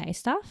mum would say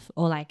stuff,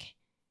 or like,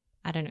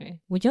 I don't know,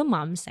 would your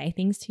mum say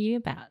things to you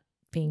about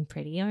being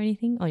pretty or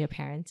anything, or your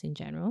parents in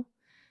general?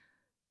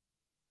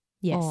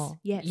 Yes. Or-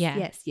 Yes. yeah.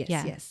 Yes. Yes.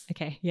 Yeah. Yes.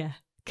 Okay, yeah.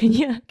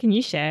 Can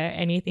you share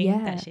anything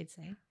Yeah. that she'd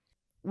say?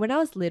 When I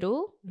was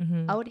little,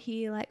 Mm-hmm. I would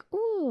hear like,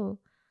 "Oh,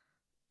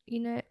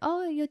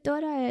 oh, your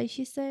daughter,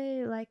 she's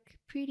so like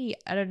pretty."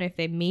 I don't know if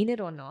they mean it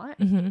or not,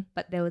 Mm-hmm.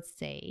 but they would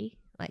say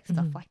like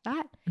stuff Mhm. like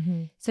that.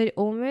 Mm-hmm. So it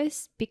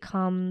almost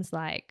becomes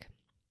like,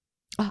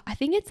 I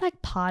think it's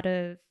like part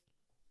of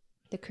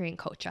the Korean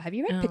culture. Have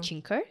you read Oh.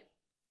 Pachinko?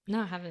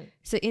 No, I haven't.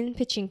 So in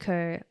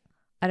Pachinko,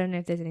 I don't know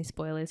if there's any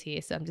spoilers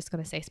here, so I'm just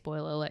gonna say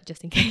spoiler alert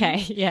just in case.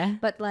 Okay, yeah.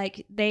 But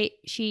like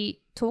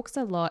she talks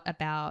a lot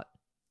about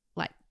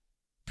like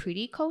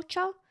pretty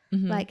culture,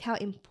 Mhm. like how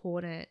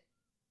important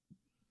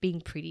being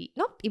pretty,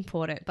 not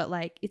important, but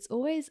like it's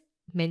always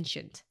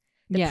mentioned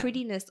the Yeah.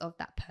 prettiness of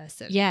that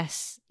person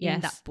Yes, in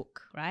yes. that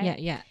book, right? Yeah,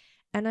 yeah.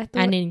 And I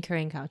thought, And in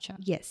Korean culture.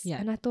 yes, yeah.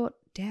 and I thought,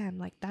 damn,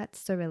 like that's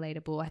so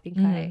relatable. I think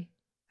Mhm.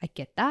 I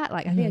get that.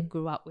 Like I think I Mhm.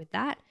 grew up with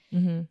that.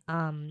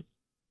 Mm-hmm.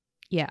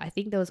 Yeah, I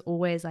think there was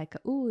always like,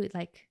 oh,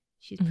 like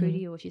she's Mhm.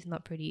 pretty or she's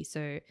not pretty.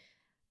 So,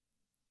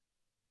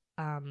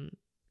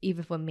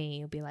 even for me,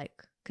 it'll be like,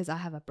 because I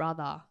have a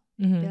brother,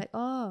 Mm-hmm. be like,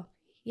 oh,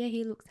 yeah,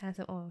 he looks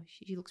handsome. Oh,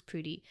 she looks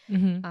pretty.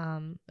 Mm-hmm.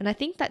 And I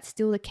think that's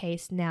still the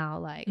case now.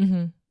 Like,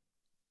 Mm-hmm.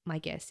 my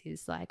guess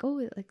is like,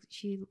 oh, like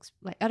she looks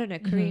like, I don't know,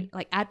 Korean,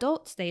 like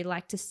adults, they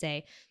like to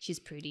say she's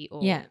pretty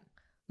or Yeah.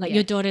 Like Yeah.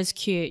 your daughter's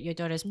cute, your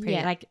daughter's pretty.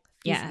 Yeah. Like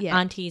Yeah.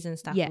 aunties and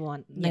stuff Yeah.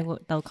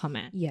 they'll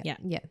comment. yeah, Yeah.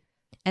 yeah.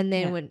 And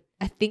then Yeah.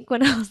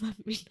 when I was in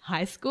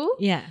high school,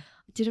 Yeah.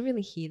 I didn't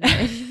really hear that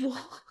anymore.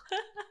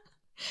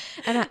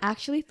 And I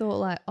actually thought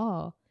like,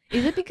 oh,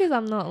 is it because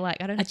I'm not like,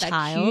 I don't A have that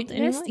child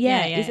cuteness? anymore?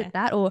 Yeah, Yeah, is yeah. it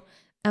that, or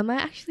am I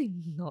actually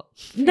not?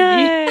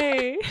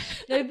 No.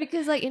 No,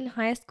 because like in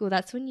high school,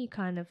 that's when you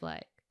kind of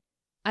like,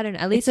 I don't know,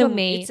 at least for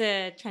me, It's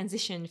a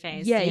transition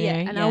phase. yeah, you yeah.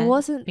 know? And Yeah. I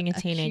wasn't being a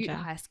cute teenager.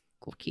 high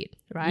school kid,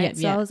 right? Yeah,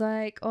 So yeah. I was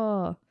like,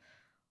 oh,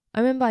 I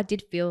remember I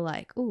did feel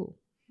like, oh,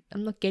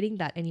 I'm not getting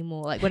that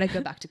anymore. Like when I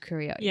go back to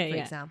Korea, Yeah, for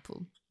yeah.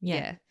 example. Yeah.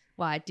 Yeah.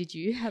 Why did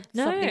you have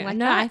No, something like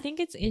no, that? I think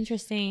it's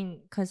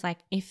interesting because, like,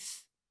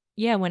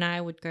 when I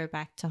would go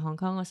back to Hong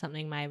Kong or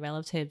something, my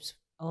relatives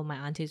or my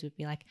aunties would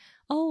be like,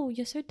 "Oh,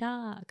 you're so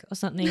dark," or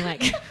something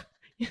like,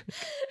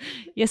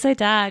 "You're so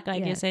dark,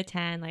 like Yeah. you're so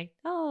tan, like,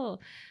 oh,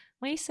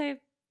 why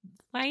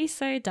are you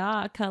so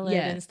dark colored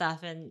Yeah. and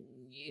stuff?" And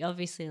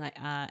obviously, like,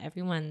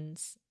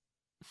 everyone's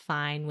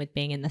fine with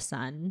being in the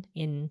sun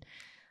in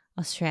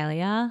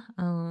Australia.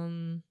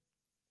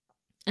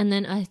 And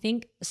then I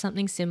think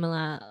something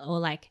similar, or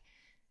like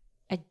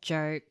a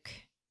joke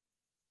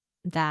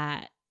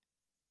that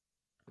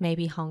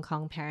maybe Hong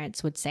Kong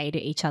parents would say to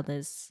each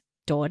other's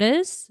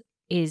daughters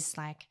is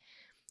like,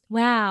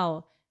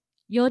 "Wow,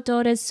 your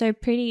daughter's so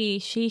pretty.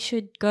 She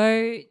should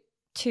go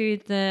to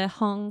the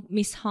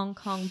Miss Hong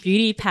Kong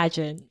beauty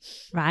pageant,"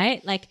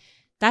 right? Like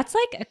that's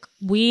like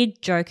a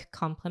weird joke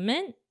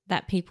compliment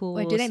that people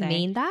Wait, will do they say.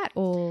 mean that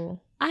or?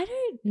 I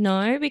don't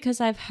know, because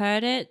I've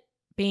heard it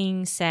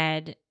being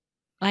said,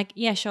 like,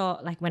 yeah, sure,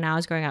 like when I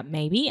was growing up,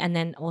 maybe. And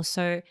then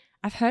also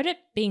I've heard it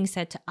being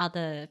said to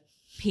other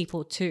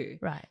people too.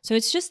 Right. So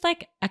it's just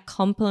like a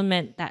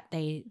compliment that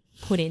they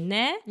put in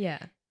there Yeah.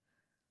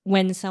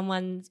 when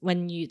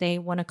they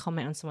want to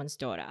comment on someone's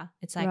daughter.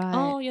 It's like, Right.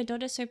 "Oh, your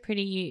daughter's so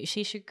pretty.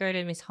 She should go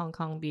to Miss Hong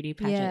Kong beauty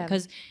pageant." Yeah.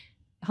 Because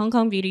Hong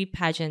Kong beauty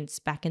pageants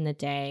back in the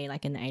day,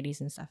 like in the 80s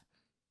and stuff,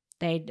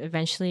 they'd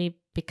eventually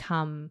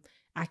become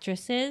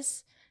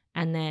actresses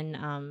and then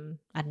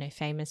I don't know,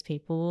 famous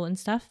people and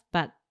stuff.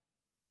 But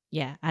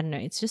yeah, I don't know.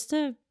 It's just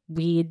a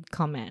weird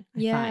comment.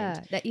 I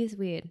find. That is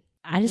weird.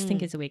 I just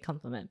think it's a weird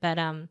compliment. But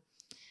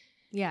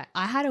Yeah,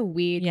 I had a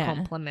weird Yeah.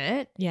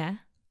 compliment yeah.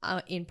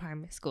 in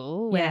primary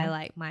school where Yeah.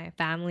 like my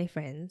family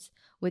friends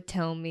would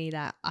tell me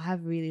that I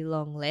have really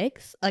long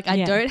legs. Like I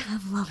Yeah. don't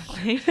have long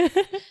legs,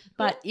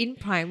 but in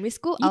primary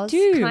school You I was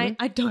do.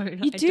 I don't.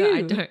 You I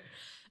do. don't.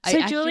 I So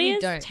actually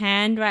Julia's don't.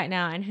 tanned right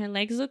now and her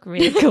legs look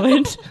really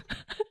good.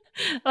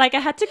 Like I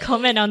had to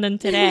comment on them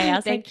today. I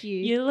was Thank like, you.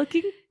 You're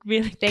looking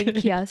really good.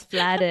 Thank you. I was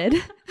flattered.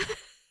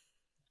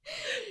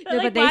 But No,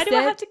 like, but they why do I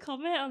said- have to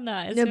comment on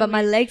that? It's No, so but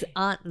my weird. legs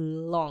aren't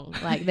long.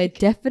 Like they're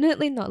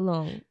definitely not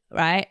long,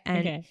 right? And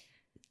Okay.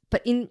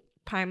 but in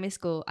primary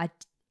school, I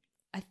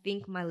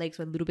think my legs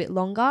were a little bit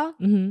longer.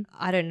 Mm-hmm.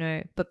 I don't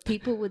know, but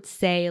people would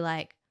say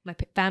like my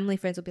family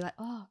friends would be like,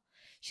 "Oh,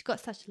 she's got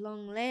such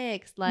long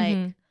legs." Like,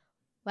 Mhm.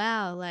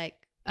 wow, like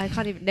I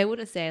can't even. They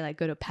wouldn't say like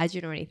go to a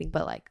pageant or anything,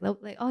 but like they'll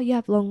like, "Oh, you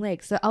have long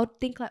legs." So I would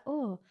think like,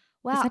 "Oh,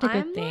 wow, Is that a good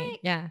I'm thing? like,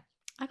 Yeah.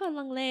 I got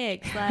long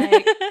legs."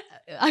 Like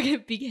I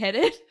get big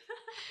headed.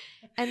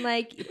 And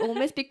like it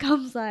almost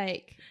becomes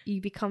like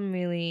you become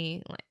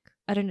really like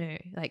I don't know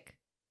like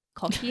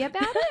cocky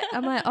about it.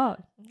 I'm like, oh,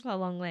 I've got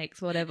long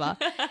legs, whatever.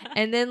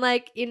 And then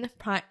like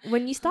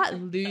when you start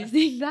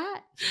losing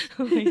that,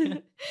 Oh my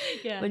God.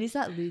 Yeah. when you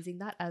start losing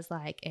that as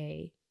like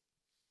a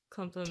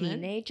Compliment.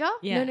 teenager,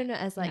 Yeah. no,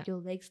 as like Yeah.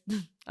 your legs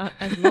aren't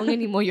as long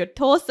anymore. Your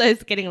torso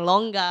is getting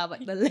longer,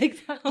 but the legs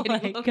aren't Oh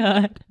getting my longer.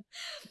 God.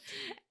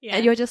 Yeah.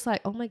 And you're just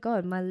like, oh my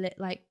god,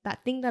 like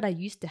that thing that I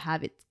used to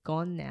have, it's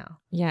gone now.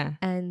 Yeah.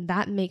 And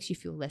that makes you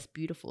feel less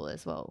beautiful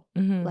as well.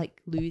 Mhm.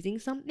 Like losing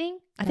something.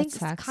 I That think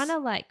sucks. it's kind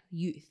of like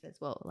youth as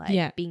well. Like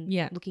Yeah, being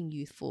yeah. looking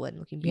youthful and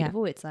looking Yeah.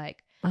 beautiful. It's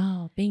like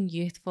Oh, being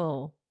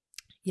youthful.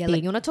 yeah, Big-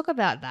 like you want to talk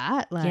about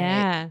that? Like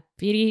Yeah.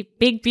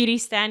 Big beauty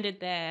standard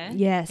there.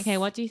 yes. Okay,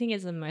 what do you think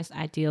is the most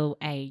ideal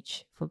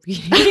age for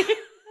beauty?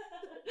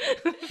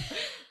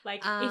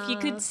 Like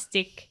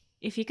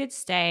if you could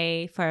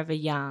stay forever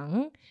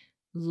young,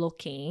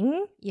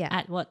 looking, Yeah.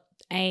 at what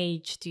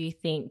age do you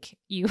think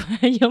you were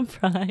at your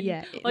prime?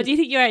 Yeah. Or do you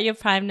think you're at your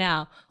prime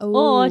now?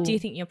 Or do you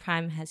think your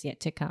prime has yet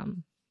to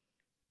come?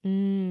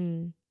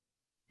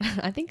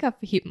 I think I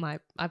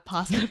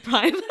passed my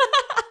prime.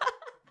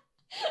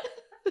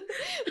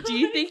 Do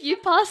you think you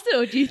passed it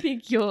or do you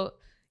think you're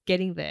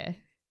getting there?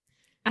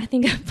 I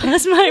think I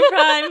passed my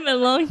prime a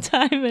long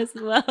time as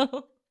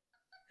well.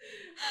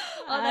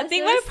 I that's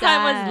think so my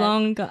prime sad. was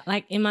longer.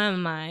 Like in my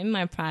mind,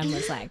 my prime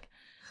was like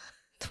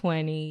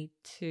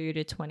 22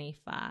 to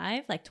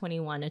 25, like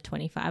 21 to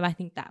 25. I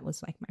think that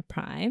was like my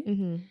prime.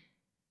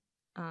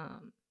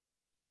 Mm-hmm.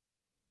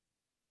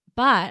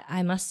 But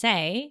I must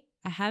say,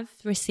 I have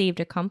received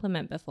a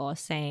compliment before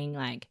saying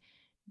like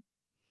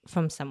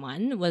from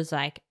someone was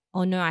like,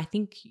 oh no, I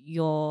think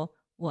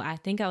I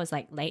think I was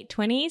like late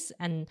 20s,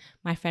 and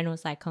my friend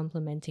was like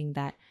complimenting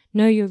that,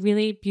 no, you're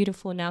really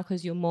beautiful now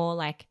because you're more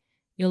like,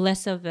 you're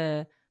less of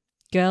a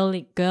girl.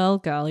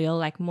 You're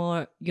like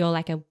more, you're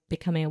like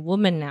becoming a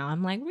woman now.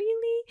 I'm like,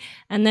 really?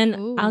 And then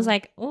I was Ooh.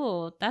 like,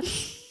 oh, that's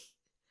Is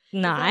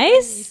that when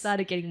nice. You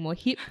started getting more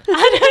hip.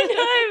 I don't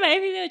know.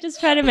 Maybe they were just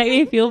trying to make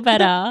me feel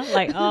better.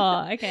 Like,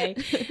 oh, okay.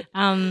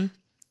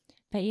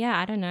 But yeah,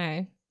 I don't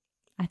know.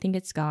 I think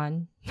it's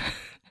gone.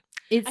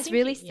 It's think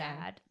really yeah,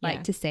 sad, yeah.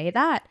 like to say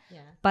that. Yeah.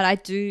 But I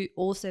do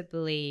also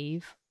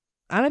believe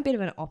I'm a bit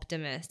of an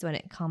optimist when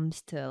it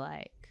comes to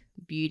like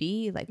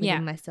beauty, like within Yeah.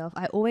 myself.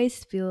 I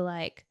always feel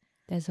like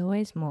There's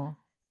always more.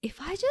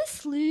 if I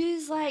just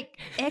lose like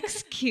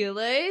X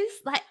kilos,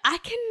 like I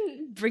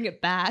can bring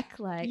it back.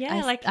 Like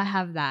Yeah, like, I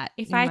have that.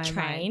 If in I my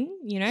train,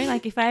 mind. you know,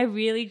 like if I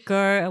really go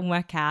and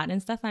work out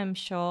and stuff, I'm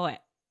sure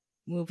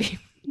we'll be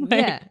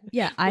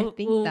yeah, I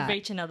think we'll that.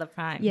 reach another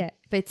prime. Yeah,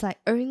 but it's like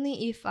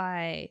only if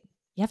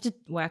You have to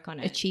work on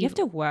it. Achieve- You have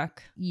to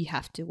work you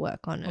have to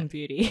work on on it.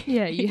 beauty.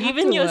 Yeah, you have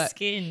even to your work.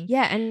 skin.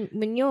 Yeah, and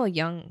when you're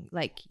young,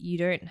 like you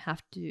don't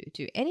have to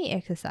do any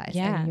exercise.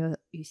 Yeah. and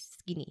you're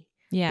skinny.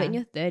 Yeah. But in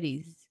your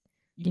 30s,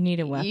 you need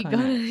to work you on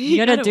gotta- it. you You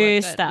gotta gotta do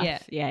work on it. stuff. Yeah.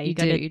 Yeah, you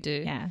gotta,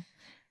 do. Yeah.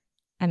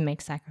 And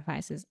make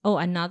sacrifices. Oh,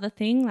 another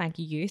thing, like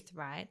youth,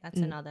 right? That's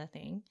Mm. another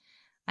thing.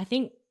 I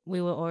think we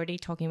were already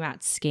talking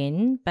about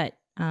skin, but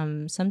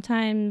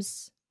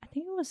sometimes I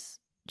think it was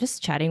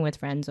just chatting with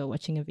friends or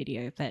watching a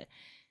video, but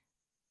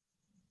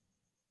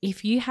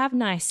if you have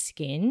nice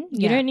skin,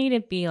 you Yeah. don't need to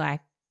be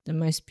like the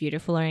most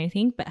beautiful or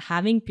anything, but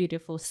having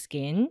beautiful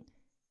skin,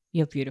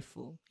 you're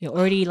beautiful. You're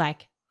already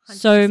like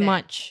so 100%.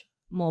 much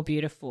more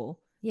beautiful.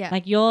 Yeah.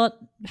 Like you're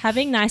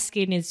having nice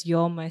skin is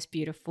your most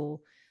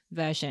beautiful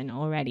version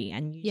already,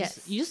 and you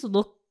just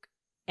look.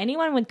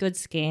 Anyone with good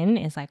skin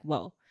is like,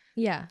 whoa.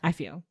 yeah. I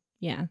feel,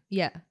 yeah,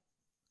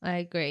 I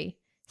agree.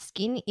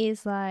 Skin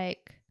is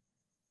like,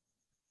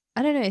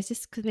 I don't know. It's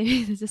just because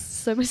maybe there's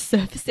just so much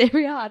surface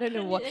area. I don't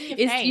know what. In your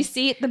It's, you face.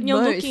 see it the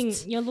you're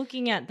most.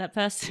 looking at that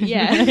person.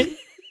 Yeah. right?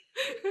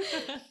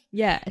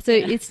 Yeah. So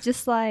Yeah. it's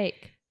just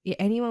like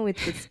anyone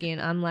with good skin,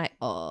 I'm like,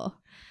 oh.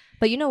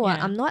 But you know what?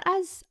 Yeah. I'm not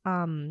as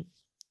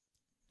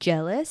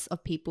jealous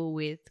of people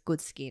with good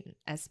skin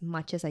as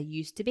much as I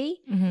used to be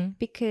Mhm.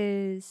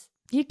 because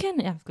You can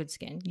have good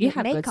skin. You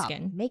have makeup, good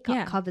skin. makeup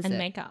Yeah, covers and it.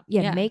 makeup.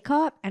 yeah,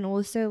 makeup and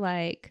also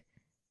like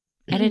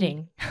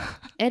editing.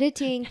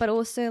 editing, but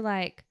also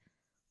like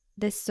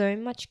there's so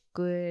much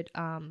good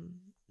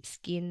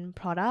skin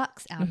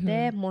products out Mhm.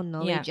 there, more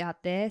knowledge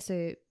out there.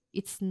 So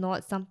it's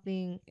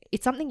something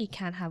you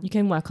can have You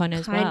can work on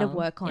as well. kind of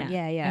work on.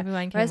 Yeah.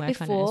 Everyone can Whereas work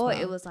before on it as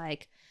well. it was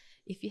like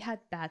if you had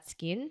bad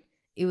skin,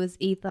 it was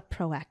either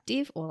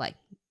proactive or like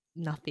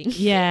nothing.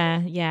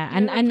 Yeah.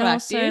 And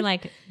also proactive.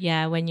 like,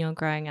 yeah, when you're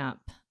growing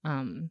up,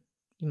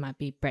 you might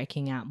be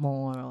breaking out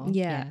more or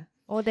Yeah.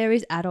 Or there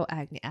is adult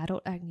acne.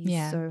 Adult acne is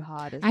Yeah. so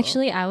hard as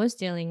Actually, I was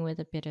dealing with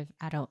a bit of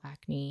adult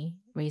acne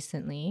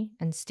recently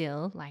and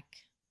still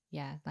like,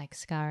 yeah, like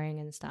scarring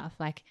and stuff.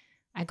 Like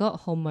I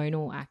got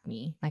hormonal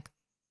acne. Like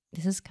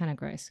this is kind of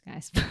gross,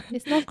 guys. well.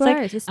 It's not like,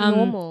 gross. It's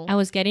normal. I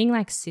was getting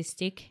like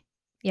cystic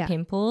Yeah.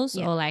 pimples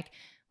Yeah. or like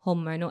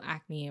hormonal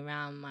acne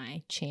around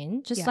my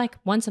chin just Yeah. like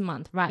once a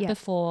month right Yeah.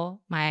 before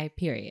my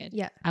period.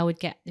 Yeah. I would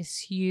get this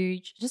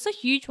huge, just a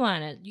huge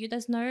one.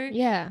 There's no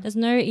Yeah.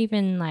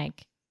 even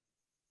like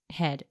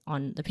head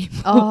on the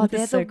pimple. Oh, It's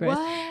they're so the gross.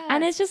 worst.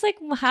 And it's just like,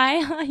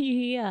 why are you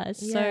here? It's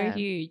so Yeah.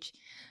 huge.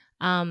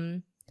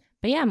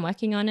 But yeah, I'm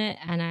working on it,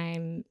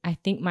 and I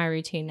think my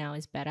routine now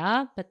is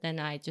better, but then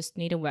I just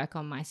need to work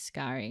on my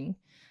scarring,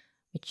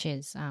 which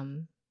is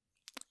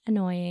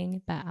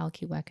annoying, but I'll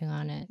keep working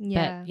on it.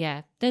 Yeah. But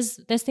yeah, there's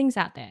things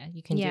out there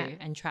you can Yeah. do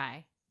and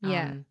try.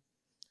 Yeah.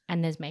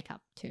 And there's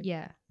makeup too.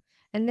 Yeah.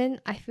 And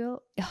then I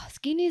feel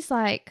skin is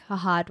like a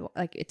hard,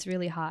 like it's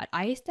really hard.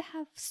 I used to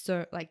have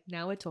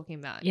now we're talking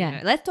about,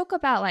 let's talk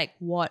about like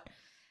what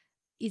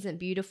isn't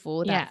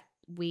beautiful that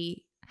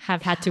we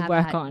have had to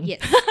work on.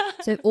 Yes.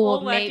 So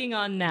or working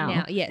on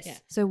now. Yes. Yeah.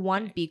 So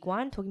one big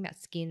one, talking about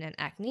skin and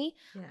acne,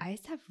 Yeah. I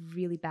used to have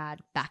really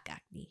bad back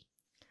acne.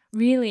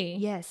 Really?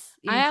 Yes.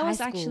 I was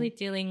actually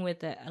dealing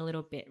with it a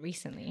little bit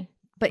recently.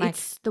 But like-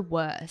 it's the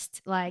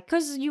worst. Like,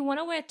 Because you want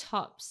to wear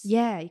tops.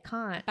 yeah, you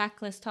can't.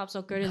 Backless tops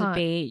or go to the can't.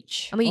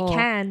 beach. I mean, you or-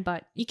 can,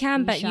 but You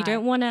can, be but you shy.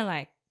 don't want to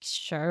like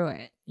show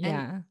it.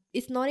 Yeah.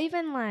 it's not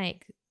even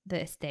like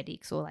the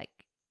aesthetics or like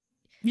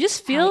You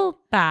just feel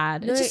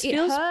bad. No, it just it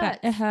feels hurts. bad.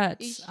 It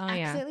hurts. you Oh, yeah.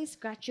 accidentally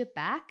scratch your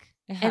back.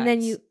 It And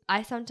then hurts.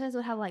 I sometimes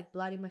would have like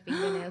blood in my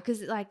fingernail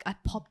because like I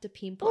popped a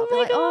pimple. Oh I'd be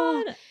my like,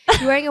 God.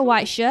 you're wearing a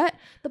white shirt.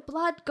 The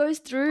blood goes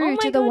through Oh my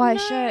to the God, white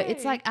no. shirt.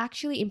 It's like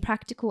actually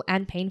impractical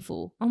and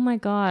painful. Oh my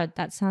God.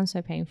 That sounds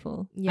so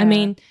painful. Yeah. I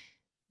mean,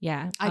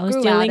 yeah. I was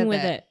grew out dealing of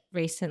with it. it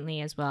recently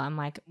as well. I'm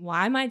like,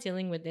 why am I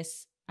dealing with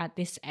this at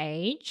this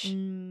age?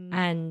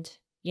 And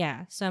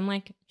yeah, so I'm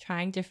like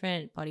trying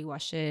different body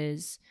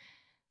washes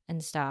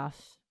and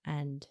stuff,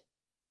 and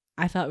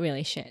I felt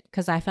really shit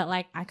because I felt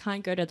like I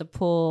can't go to the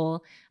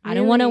pool. I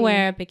don't want to Really?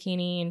 wear a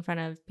bikini in front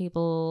of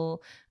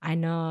people I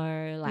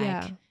know. Like,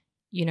 Yeah.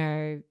 you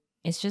know,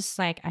 it's just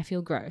like I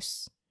feel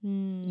gross.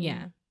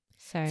 Yeah.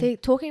 So, So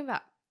talking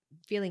about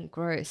feeling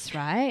gross,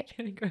 right?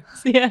 really gross.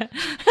 Yeah.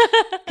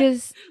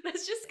 Because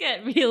Let's just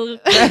get real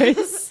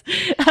gross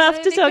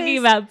after talking because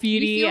about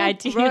beauty you feel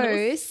ideals.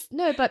 gross.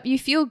 No, but you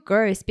feel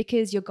gross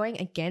because you're going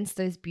against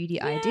those beauty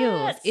Yeah,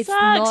 ideals. it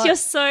sucks. You're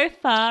so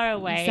far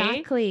away.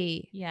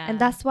 Exactly. Yeah. And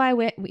that's why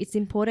it's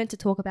important to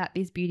talk about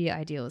these beauty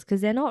ideals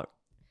because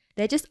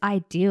they're just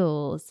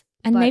ideals.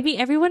 And but- maybe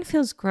everyone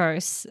feels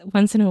gross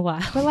once in a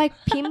while. But like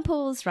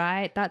pimples,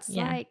 right? That's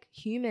Yeah. like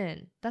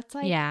human. That's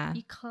like, Yeah.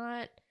 you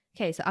can't.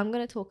 Okay, so I'm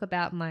going to talk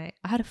about I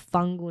had a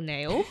fungal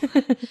nail.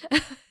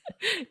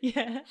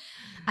 Yeah.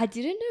 I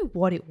didn't know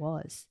what it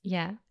was.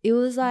 Yeah. It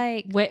was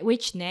like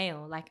Which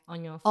nail? Like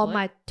on your foot? on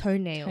my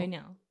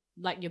toenail,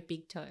 Like your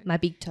big toe. my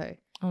big toe.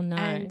 Oh no.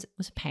 And-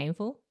 was it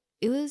painful?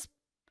 It was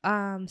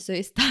so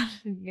it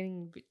started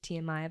getting a bit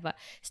TMI, but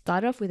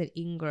started off with an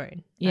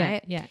ingrown,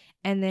 right? Yeah.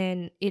 And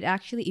then it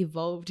actually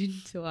evolved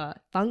into a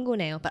fungal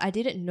nail, but I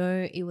didn't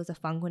know it was a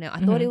fungal nail. I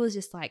thought it was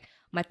just like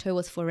my toe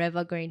was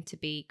forever going to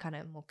be kind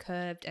of more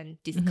curved and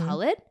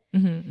discolored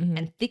Mm-hmm,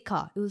 and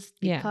thicker. It was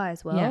thicker Yeah,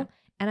 as well. yeah.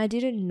 And I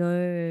didn't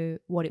know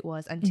what it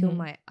was until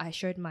Mhm. I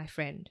showed my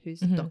friend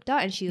who's Mhm. a doctor,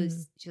 and she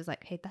was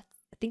like, "Hey, I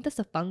think that's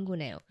a fungal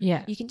nail.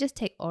 Yeah. You can just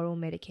take oral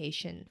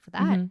medication for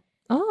that Mhm.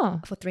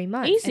 Oh. for 3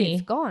 months, and Easy.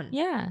 it's gone."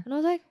 Yeah. And I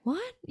was like,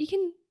 "What? You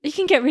can? You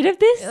can get rid of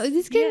this?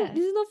 This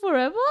is not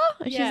forever?"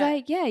 And Yeah. she's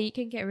like, "Yeah, you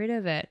can get rid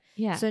of it."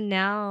 Yeah. So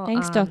now,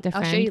 Thanks, Dr.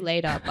 I'll show you Friend.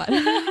 later, but show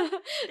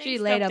you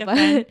Thanks, later. Dr. But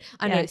Friend.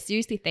 I know, Yeah.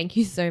 seriously, thank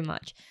you so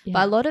much. Yeah.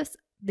 But a lot of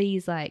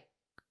these like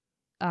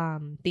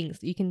things,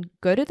 you can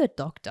go to the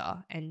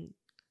doctor and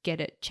get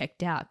it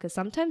checked out because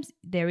sometimes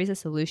there is a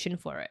solution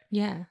for it.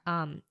 Yeah.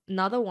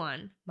 Another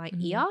one, my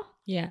ear.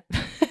 Yeah.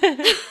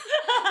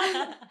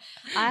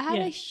 I had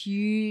Yeah. a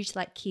huge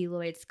like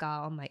keloid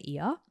scar on my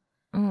ear,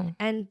 Oh.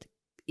 and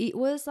it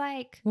was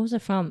like What was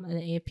it from? An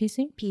ear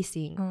piercing?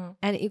 piercing. Oh.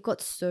 And it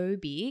got so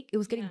big. It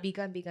was getting Yeah.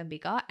 bigger and bigger and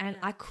bigger. And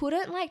Yeah. I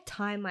couldn't like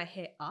tie my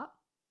hair up.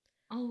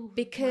 Oh, my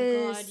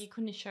Because- God, you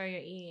couldn't show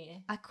your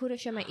ear. I couldn't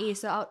show my ear.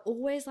 So I would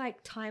always like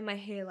tie my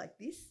hair like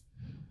this.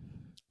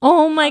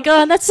 Oh my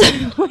God, that's so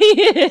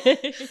weird.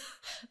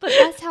 But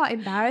that's how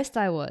embarrassed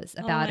I was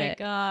about oh my it.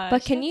 Gosh,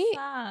 But can that you-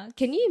 sucks.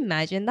 Can you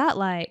imagine that?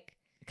 Like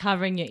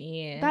covering your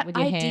ear that with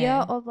your idea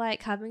hair? of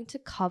like having to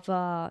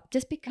cover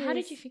just because. How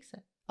did you fix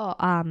it? Oh,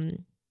 I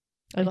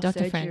A got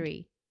doctor friend.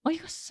 surgery. Oh, you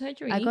got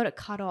surgery. I got it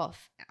cut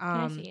off. Can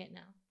I see it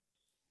now?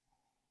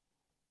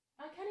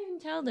 I can't even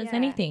tell there's Yeah.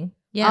 anything.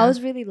 Yeah, I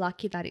was really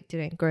lucky that it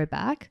didn't grow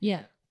back.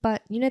 Yeah.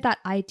 But you know that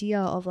idea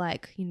of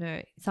like,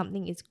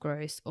 something is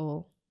gross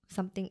or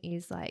something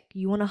is like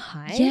you want to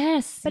hide.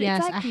 Yes, But yes,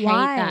 it's like, I hate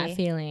why? that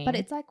feeling. But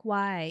it's like,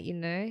 why,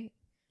 I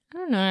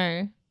don't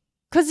know.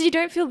 Because you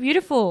don't feel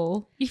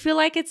beautiful. You feel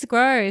like it's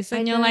gross.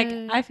 And you're like,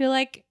 I feel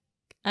like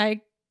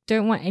I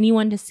don't want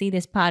anyone to see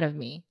this part of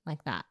me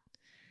like that.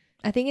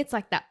 I think it's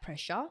like that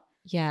pressure.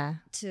 Yeah.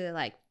 To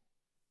like,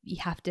 you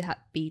have to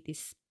be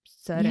this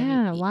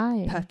certain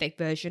why? perfect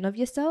version of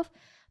yourself.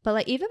 But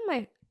like even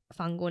my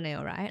fungal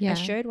nail, right? Yeah. I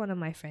showed one of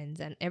my friends,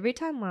 and every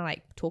time I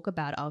like talk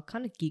about it, I'll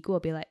kind of giggle. I'll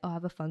be like, "Oh, I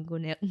have a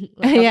fungal nail."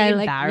 Like, I'm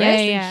embarrassed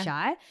and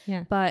shy.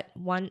 Yeah. But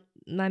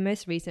my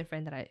most recent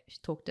friend that I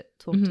talked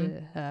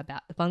to her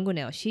about the fungal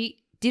nail,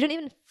 she didn't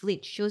even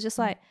flinch. She was just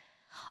like,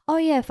 "Oh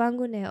yeah,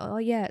 fungal nail. Oh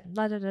yeah,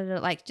 blah, blah, blah, blah,"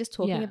 like just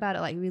talking about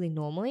it like really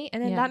normally.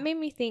 And then that made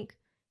me think,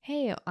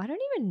 hey, I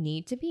don't even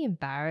need to be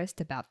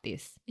embarrassed about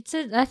this.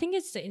 I think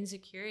it's the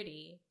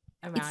insecurity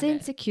around It's the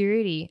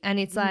insecurity, and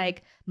it's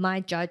like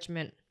my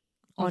judgment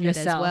on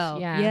yourself as well.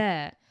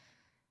 Yeah.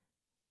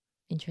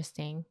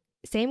 Interesting.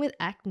 Same with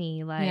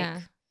acne.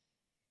 Like,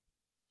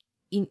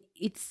 in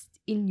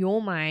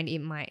your mind, it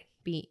might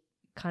be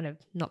kind of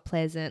not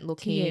pleasant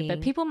looking. Yeah,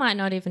 but people might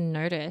not even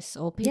notice,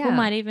 or people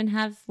might even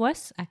have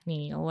worse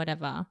acne or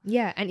whatever.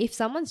 Yeah, and if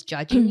someone's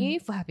judging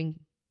you for having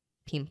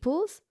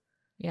pimples,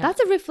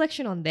 that's a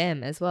reflection on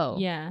them as well.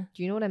 Yeah.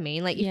 Do you know what I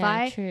mean?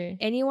 Like, true.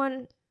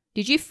 anyone...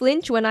 Did you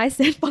flinch when I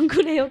said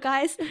fungal nail,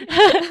 guys?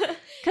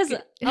 Because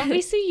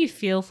obviously you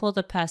feel for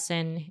the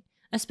person,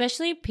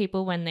 especially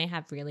people when they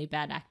have really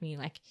bad acne.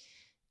 Like,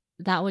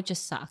 that would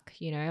just suck,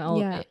 you know?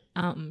 Or,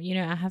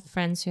 I have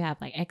friends who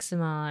have like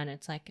eczema, and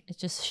it's like, it's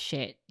just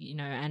shit,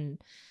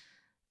 and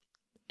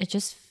it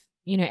just,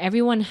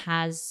 everyone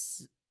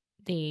has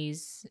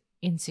these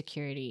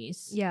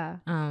insecurities. Yeah.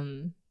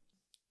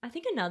 I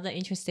think another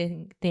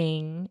interesting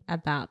thing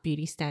about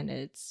beauty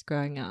standards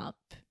growing up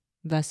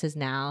versus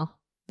now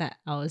that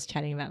I was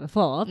chatting about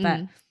before,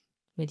 but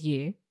with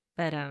you,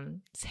 but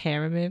it's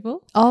hair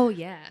removal. Oh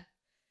yeah,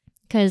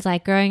 because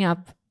like growing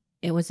up,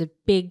 it was a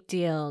big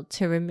deal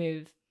to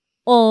remove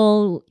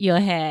all your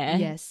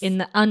hair in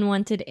the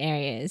unwanted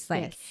areas,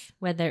 like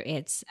whether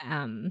it's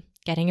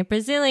getting a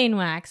Brazilian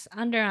wax,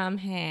 underarm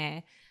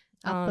hair,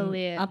 upper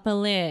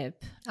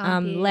lip,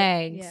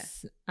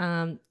 legs.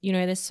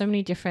 There's so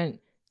many different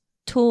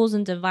tools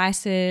and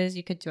devices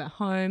you could do at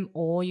home,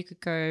 or you could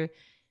go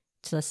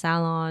to the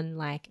salon.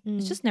 Like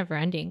it's just never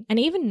ending. And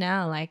even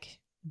now, like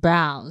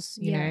brows,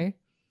 you know,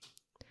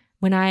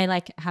 when I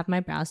like have my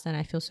brows done,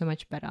 I feel so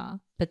much better.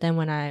 But then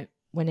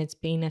when it's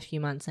been a few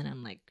months and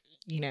I'm like,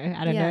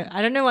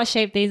 I don't know what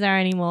shape these are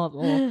anymore,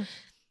 or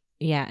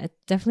it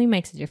definitely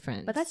makes a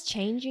difference. But that's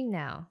changing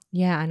now.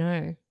 Yeah, I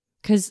know.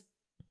 Because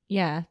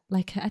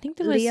like I think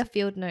there was Leah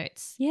Field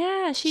Notes.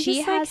 Yeah,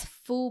 she has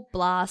full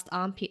blast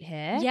armpit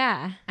hair.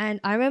 Yeah. And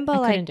I remember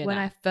like when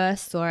I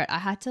first saw it, I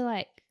had to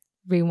like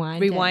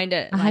rewind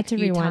it. I had to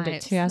rewind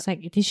it too. I was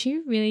like, did she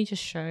really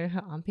just show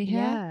her armpit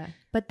hair? Yeah.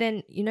 But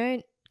then,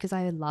 because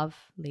I love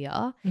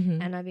Leah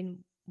and I've been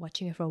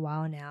watching her for a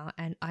while now,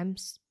 and I'm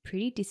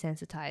pretty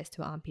desensitized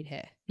to armpit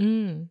hair.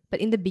 But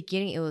in the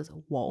beginning it was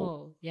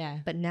whoa. Yeah.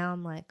 But now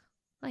I'm like,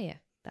 oh yeah,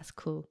 that's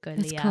cool. Go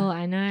That's Leah. Cool.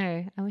 I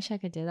know. I wish I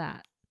could do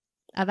that.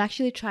 I've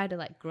actually tried to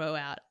like grow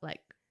out,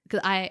 like,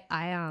 because I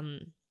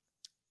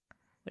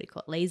what do you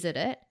call it, lasered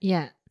it.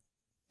 Yeah.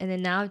 And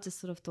then now I've just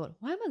sort of thought,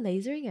 why am I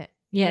lasering it?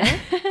 Yeah.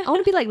 I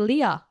want to be like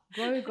Leah,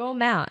 grow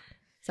them out.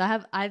 So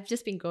I've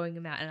just been growing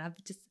them out, and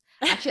I've just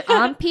actually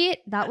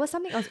armpit. That was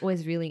something I was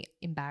always really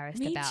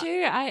embarrassed about. Me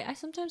too. I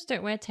sometimes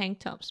don't wear tank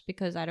tops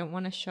because I don't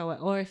want to show it,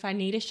 or if I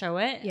need to show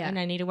it and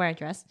I need to wear a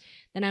dress,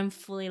 then I'm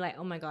fully like,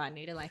 oh my god, I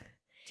need to like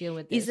deal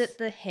with this. Is it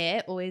the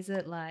hair or is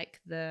it like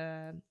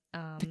the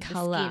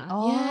color? The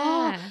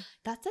oh,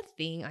 that's a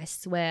thing. I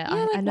swear.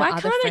 Yeah, I know why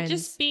other can't friends. it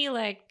just be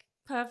like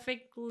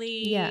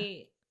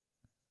perfectly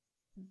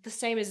the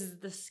same as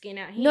the skin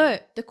out here? No,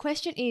 the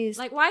question is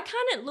like, why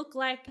can't it look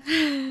like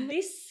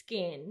this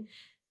skin?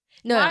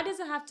 No, why does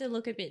it have to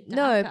look a bit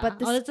darker? No,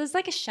 but there's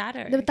like a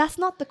shadow. No, but that's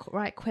not the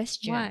right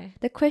question. Why?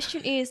 The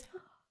question is,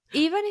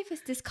 even if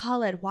it's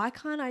discolored, why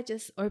can't I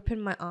just open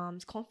my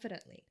arms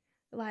confidently?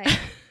 Like,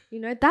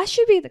 that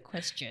should be the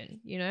question.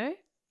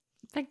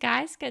 The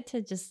guys get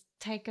to just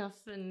take off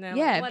and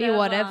be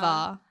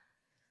whatever.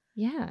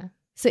 Yeah.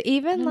 So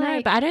even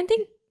but I don't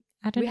think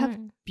we have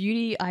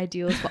beauty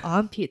ideals for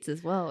armpits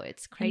as well.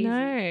 It's crazy.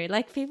 No,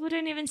 like people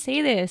don't even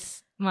see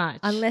this much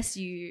unless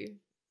you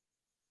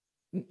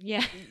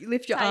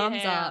lift your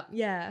arms up.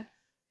 Yeah.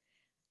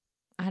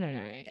 I don't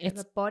know.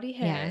 It's the body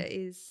hair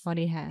is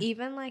body hair.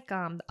 Even like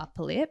the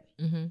upper lip.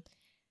 Mm-hmm.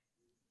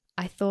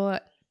 I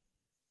thought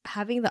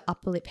having the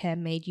upper lip hair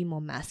made you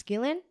more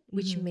masculine,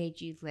 which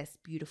made you less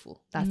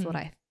beautiful. That's what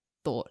I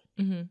thought.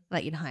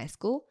 Like in high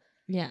school.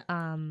 Yeah.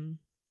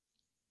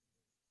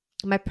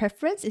 My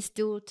preference is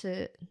still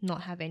to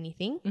not have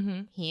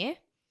anything here.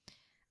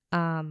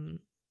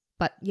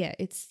 But yeah,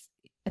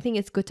 I think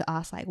it's good to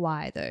ask like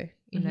why though,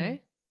 you know?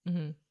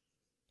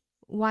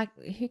 why?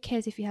 Who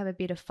cares if you have a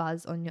bit of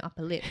fuzz on your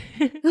upper lip?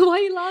 Why are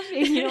you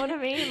laughing? You know what I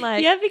mean?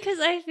 Like, yeah, because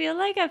I feel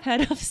like I've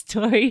heard of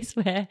stories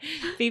where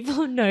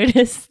people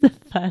notice the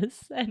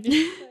fuzz and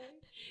it's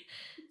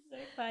so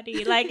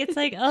funny. Like, it's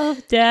like, oh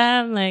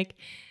damn, like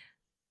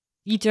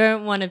you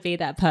don't want to be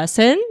that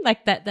person.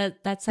 Like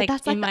that's like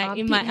that's in like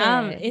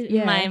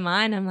my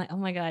mind. I'm like, oh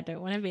my God, I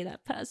don't want to be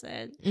that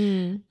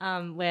person.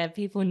 Where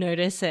people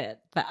notice it,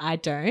 but I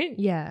don't.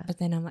 Yeah. But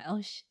then I'm like,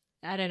 oh,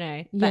 I don't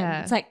know. But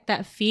Yeah. it's like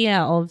that fear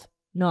of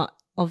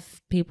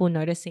people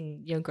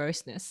noticing your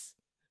grossness.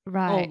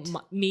 Right.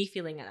 Or me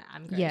feeling that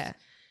I'm gross. Yeah.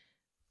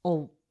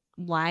 Or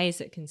why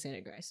is it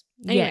considered gross?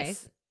 Anyways,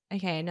 Yes.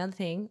 okay, another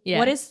thing. Yeah.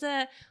 What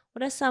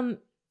are some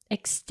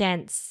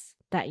extents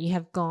that you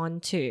have gone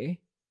to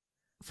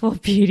for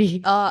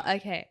beauty? Oh,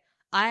 okay.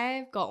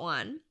 I've got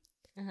one.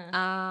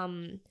 Uh-huh.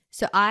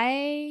 So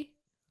I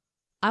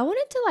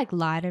wanted to like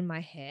lighten my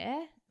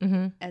hair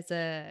Mm-hmm. as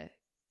a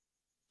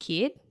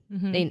kid.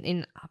 Mm-hmm.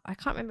 In I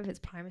can't remember if it's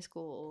primary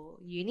school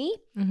or uni,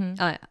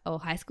 or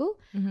high school.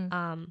 Mm-hmm.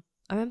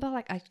 I remember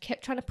like I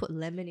kept trying to put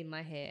lemon in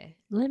my hair,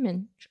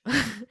 Lemon.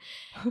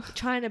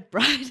 trying to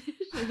brighten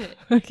it.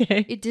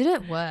 Okay. It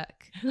didn't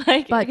work.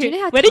 Like, But do you know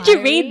how where did you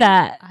tiring- read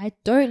that? I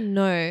don't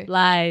know.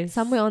 Lies.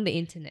 Somewhere on the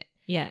internet.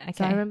 Yeah. Okay.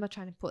 So I remember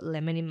trying to put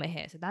lemon in my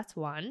hair. So that's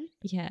one.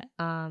 Yeah.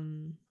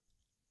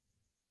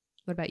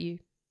 What about you?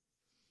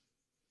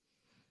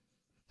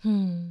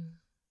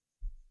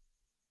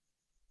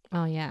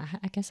 Oh yeah,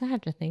 I guess I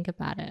have to think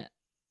about it.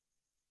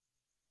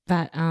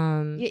 But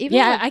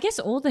Yeah, I guess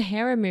all the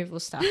hair removal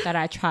stuff that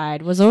I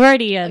tried was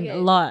already a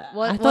lot.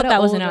 I thought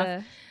that was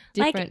enough.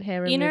 Different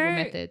hair you removal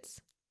know,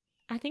 methods.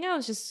 I think I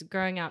was just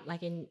growing up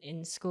like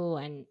in school,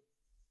 and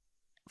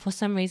for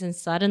some reason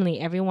suddenly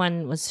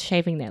everyone was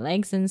shaving their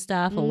legs and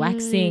stuff or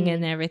waxing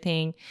and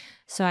everything.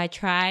 So I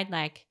tried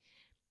like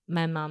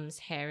my mum's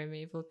hair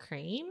removal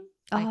cream.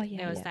 Like,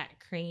 there was that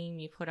cream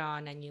you put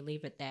on and you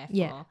leave it there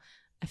for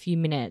a few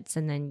minutes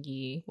and then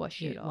you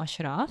wash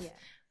it off. Yeah.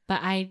 But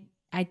I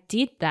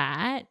did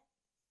that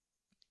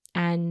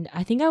and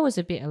I think I was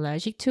a bit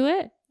allergic to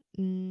it.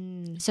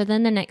 So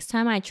then the next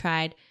time I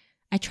tried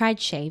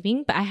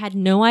shaving, but I had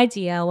no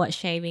idea what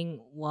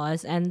shaving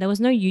was, and there was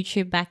no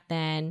YouTube back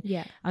then.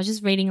 Yeah. I was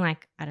just reading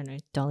like, I don't know,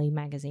 Dolly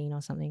magazine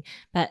or something.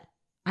 But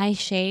I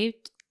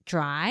shaved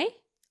dry,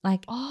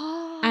 like,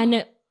 and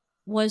it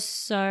was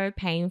so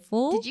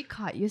painful. Did you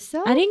cut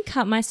yourself? I didn't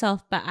cut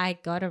myself, but I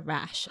got a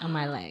rash on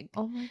my leg.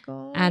 Oh my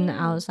God. And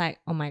I was like,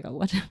 oh my God,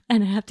 what?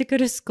 And I have to go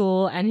to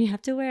school and you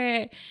have to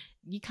wear it.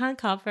 You can't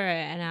cover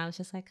it. And I was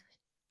just like,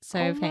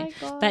 so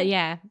painful. But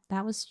yeah,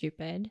 that was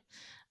stupid.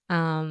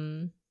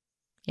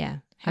 Yeah,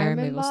 hair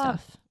removal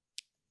stuff.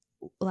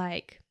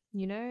 Like,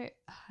 you know,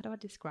 how do I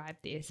describe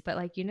this? But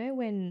like, you know,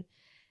 when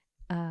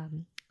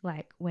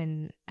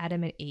when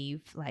Adam and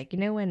Eve, like, you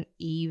know, when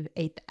Eve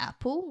ate the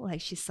apple, like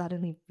she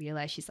suddenly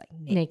realized she's like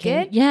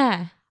naked.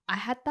 Yeah. I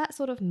had that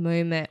sort of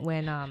moment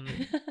when I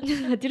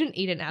didn't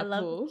eat an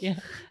apple.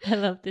 I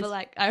love this. But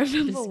like I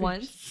remember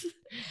once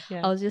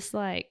I was just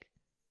like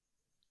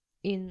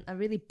in a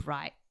really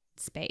bright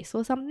space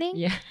or something.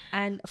 Yeah.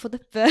 And for the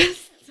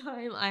first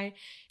time I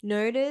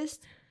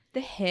noticed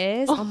the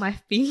hairs on my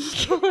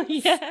fingers. Oh,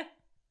 yeah.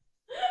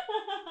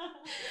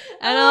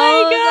 And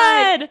oh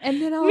my God.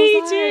 And then I was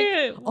Me like,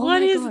 too. oh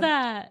what my is God.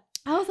 that?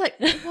 I was like,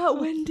 what?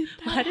 When did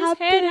that Why happen? does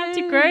hair have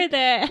to grow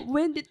there?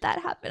 When did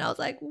that happen? I was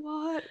like,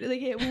 what?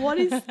 Like, what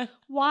is?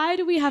 Why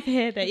do we have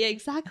hair there? Yeah,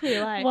 exactly.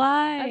 Like,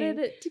 why? I know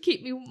that to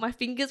keep my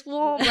fingers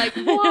warm. Like,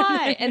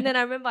 why? And then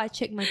I remember I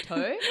checked my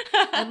toe,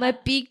 and my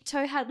big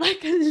toe had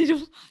like a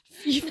little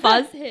few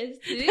fuzz hairs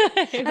too.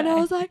 And I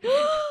was like,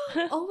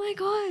 oh my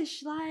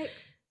gosh! Like,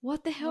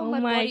 what the hell? Oh my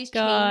body's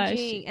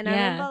changing. And I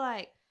Yeah. remember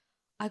like,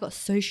 I got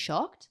so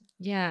shocked.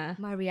 Yeah.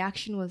 My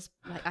reaction was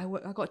like, I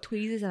got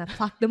tweezers and I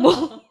plucked them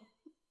all.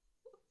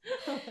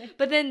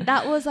 But then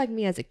that was like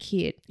me as a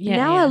kid. Yeah,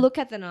 now yeah. I look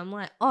at them and I'm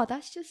like, oh,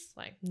 that's just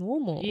like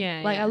normal.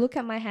 Yeah, Like yeah. I look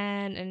at my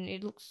hand and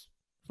it looks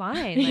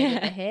fine. Like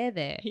with the hair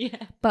there. Yeah.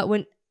 But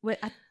when I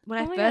Oh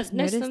my first God,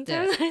 no, noticed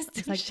sometimes it, I it's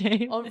still like,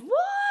 shave. oh, what?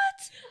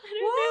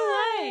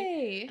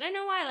 I don't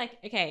know why. Like,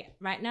 okay,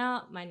 right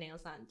now my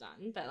nails aren't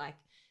done, but like,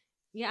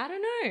 yeah, I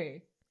don't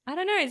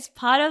know. It's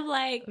part of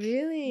like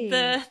Really?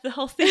 the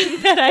whole thing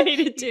that I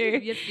need to do.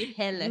 You have to be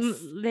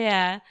hairless.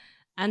 Yeah.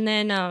 And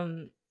then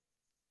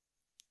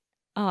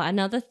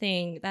another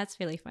thing that's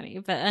really funny.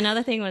 But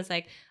another thing was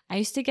like I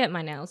used to get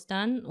my nails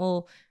done.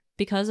 Well,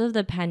 because of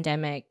the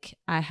pandemic,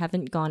 I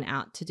haven't gone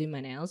out to do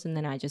my nails, and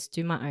then I just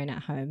do my own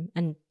at home,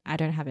 and I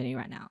don't have any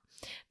right now.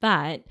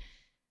 But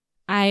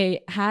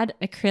I had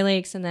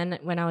acrylics, and then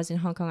when I was in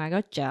Hong Kong, I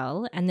got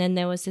gel. And then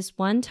there was this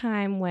one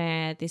time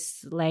where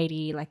this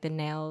lady, like the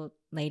nail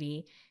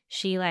lady,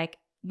 she like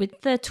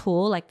with the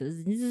tool, like the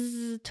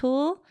zzz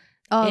tool.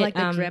 Oh, it, like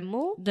the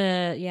Dremel?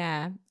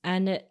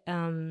 And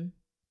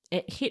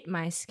it hit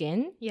my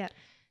skin. Yeah.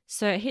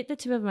 So it hit the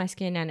tip of my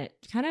skin and it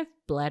kind of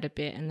bled a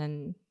bit, and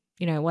then,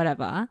 you know,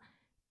 whatever.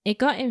 It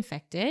got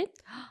infected.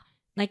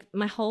 Like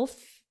my whole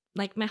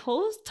like my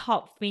whole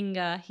top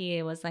finger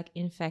here was like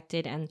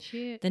infected, and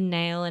Shit. the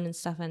nail and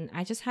stuff, and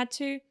I just had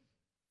to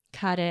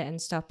cut it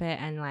and stop it,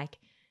 and like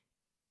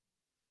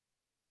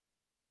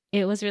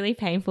it was really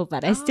painful,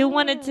 but I still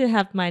wanted to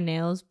have my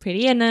nails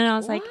pretty. And then I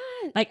was like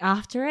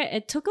after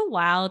it took a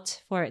while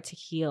for it to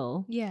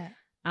heal. Yeah.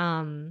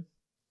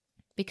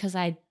 Because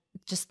I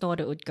just thought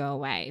it would go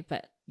away,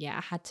 but yeah,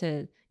 I had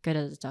to go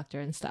to the doctor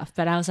and stuff.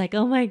 But I was like,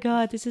 oh my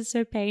God, this is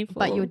so painful.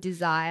 But your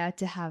desire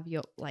to have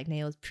your like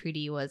nails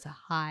pretty was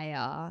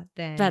higher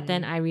than. But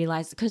then I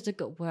realized because it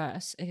got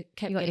worse. It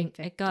kept getting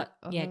infected.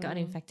 It got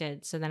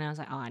infected. So then I was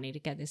like, oh, I need to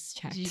get this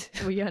checked.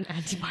 Were you on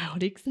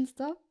antibiotics and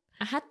stuff?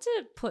 I had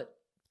to put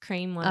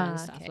cream on and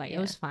stuff. Okay, like it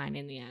was fine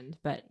in the end,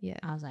 but yeah,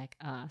 I was like,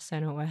 so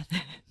not worth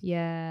it.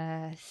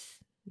 Yes.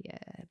 Yeah.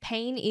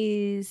 Pain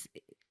is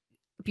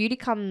beauty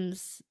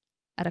comes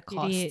at a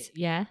cost.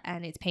 Yeah.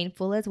 And it's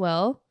painful as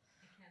well.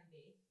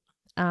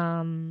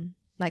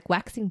 Like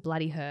waxing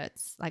bloody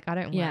hurts. Like I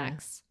don't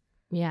wax.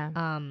 Yeah.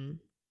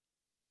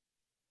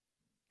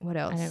 What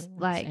else? I don't wax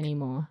like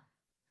anymore.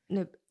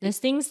 No, there's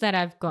things that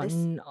I've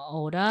gotten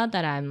older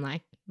that I'm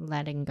like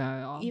letting go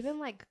of. Even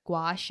like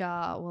gua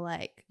sha or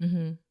like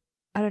mm-hmm.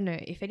 I don't know,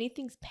 if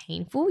anything's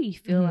painful, you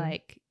feel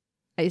like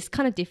it's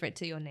kind of different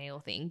to your nail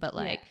thing, but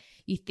like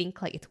you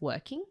think like it's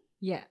working.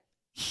 Yeah.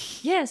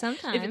 Yeah,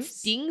 sometimes. If it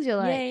stings, you're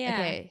like,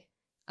 okay,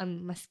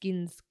 my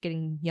skin's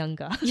getting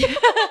younger.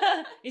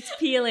 It's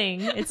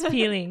peeling. It's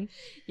peeling.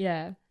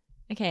 Yeah.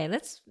 Okay,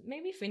 let's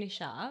maybe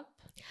finish up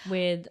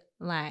with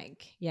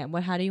like,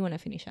 how do you want to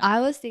finish up?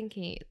 I was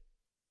thinking,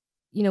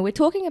 we're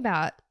talking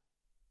about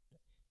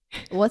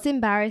what's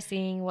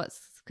embarrassing, what's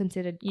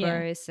considered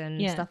gross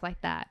and stuff like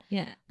that.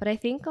 Yeah. But I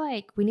think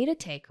like we need a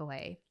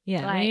takeaway.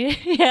 Yeah. Like,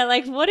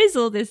 like what is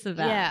all this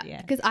about?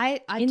 Yeah. Because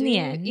in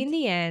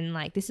the end,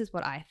 like this is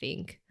what I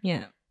think.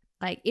 Yeah.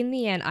 Like in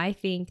the end, I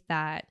think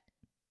that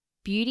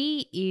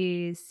beauty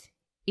is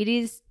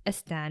a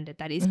standard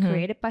that is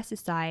created by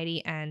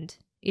society, and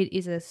it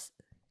is a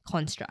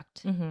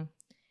construct. Mm-hmm.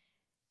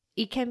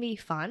 It can be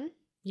fun.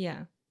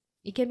 Yeah.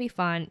 It can be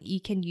fun. You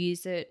can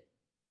use it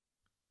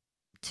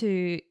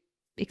to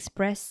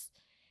express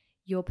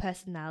your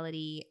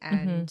personality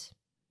and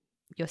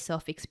your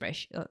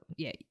self-expression.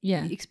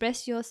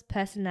 Express your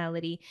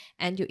personality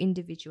and your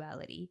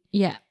individuality.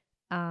 Yeah.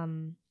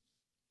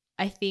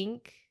 I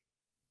think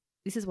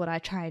this is what I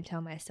try and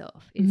tell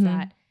myself is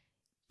that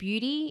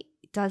beauty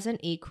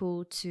doesn't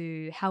equal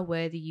to how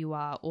worthy you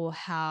are or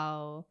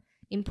how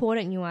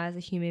important you are as a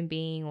human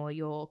being or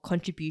your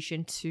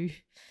contribution to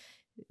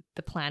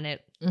the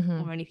planet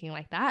or anything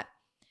like that.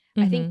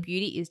 I think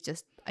beauty is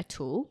just a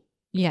tool.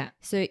 Yeah.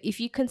 So if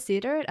you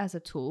consider it as a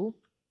tool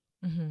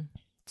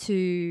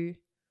to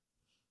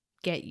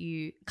get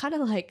you kind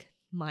of like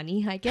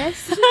money, I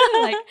guess,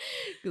 like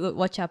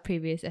watch our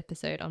previous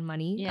episode on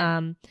money.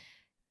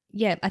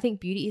 Yeah. I think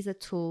beauty is a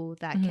tool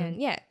that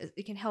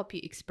it can help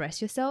you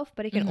express yourself,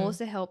 but it can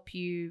also help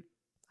you,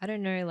 I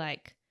don't know,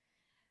 like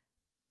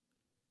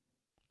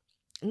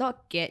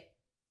not get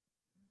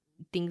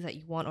things that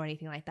you want or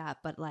anything like that,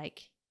 but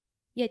like,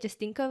 just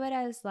think of it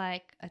as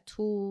like a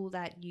tool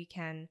that you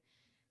can,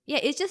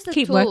 it's just a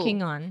keep tool.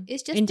 Working on.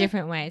 It's just in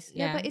different ways.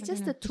 Yeah, but it's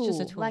just a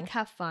tool. Like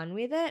have fun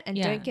with it and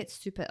don't get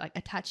super like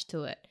attached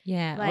to it.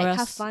 Yeah. Like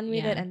have fun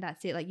with it and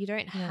that's it. Like you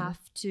don't have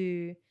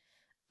to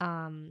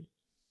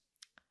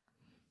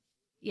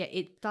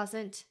it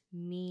doesn't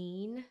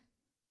mean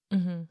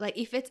like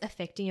if it's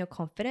affecting your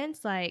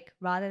confidence, like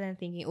rather than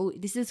thinking, oh,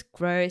 this is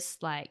gross,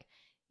 like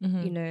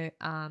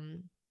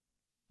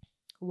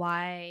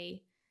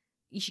why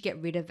you should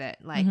get rid of it.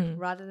 Like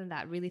rather than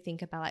that, really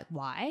think about like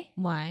why.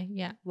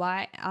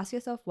 Why? Ask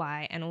yourself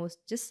why, and also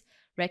just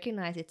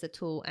recognize it's a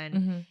tool,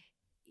 and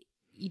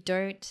you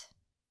don't.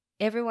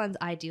 Everyone's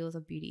ideals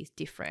of beauty is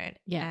different.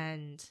 Yeah,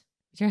 and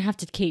you don't have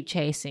to keep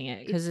chasing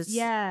it because it's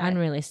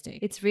unrealistic.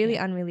 It's really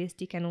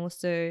unrealistic, and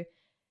also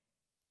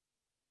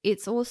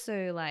it's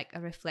also like a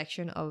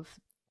reflection of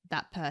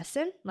that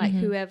person, like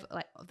whoever,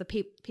 like the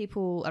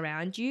people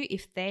around you.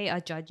 If they are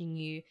judging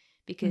you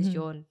because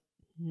you're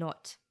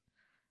not,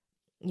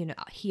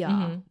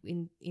 here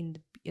in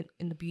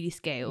the beauty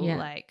scale,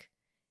 like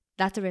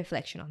that's a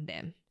reflection on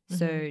them.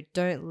 So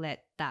don't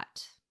let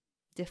that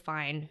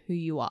define who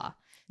you are.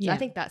 So I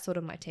think that's sort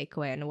of my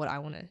takeaway and what I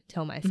want to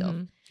tell myself.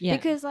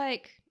 Because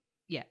like,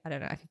 I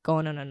don't know, I could go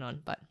on and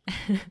on, but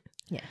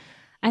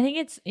I think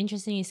it's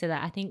interesting you said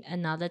that. I think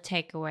another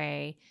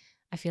takeaway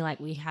I feel like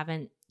we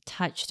haven't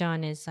touched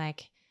on is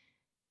like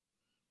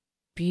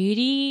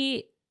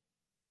beauty.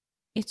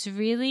 It's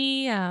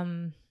really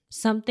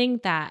something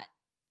that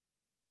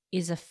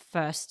is a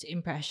first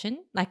impression,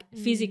 like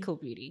physical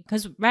beauty.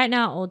 Because right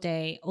now, all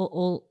day,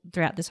 all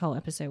throughout this whole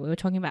episode, we were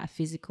talking about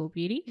physical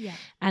beauty. Yeah.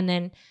 And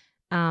then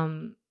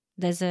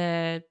there's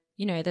a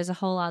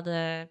whole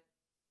other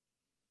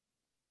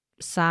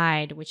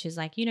side, which is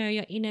like,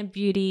 your inner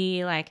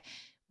beauty, like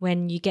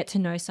when you get to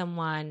know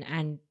someone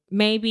and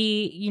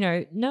maybe,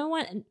 no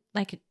one,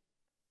 like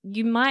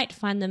you might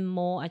find them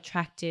more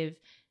attractive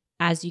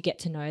as you get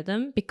to know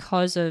them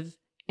because of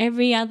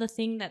every other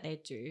thing that they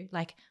do,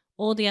 like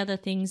all the other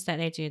things that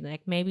they do.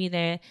 Like maybe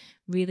they're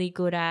really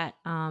good at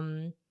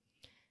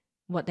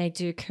what they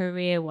do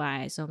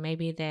career-wise, or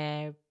maybe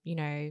they're, you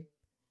know,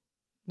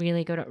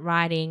 really good at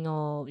writing,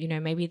 or, you know,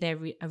 maybe they're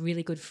a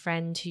really good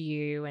friend to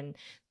you, and,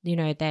 you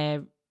know,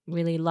 they're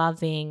really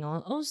loving,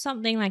 or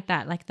something like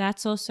that. Like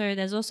that's also,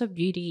 there's also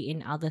beauty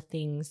in other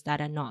things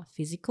that are not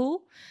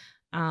physical.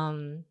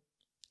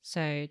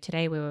 So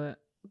today we were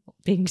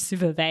being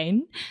super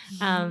vain.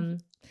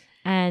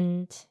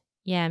 And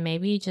yeah,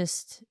 maybe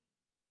just,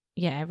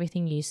 yeah,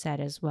 everything you said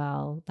as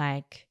well,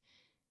 like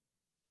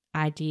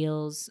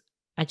ideals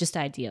are just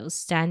ideals.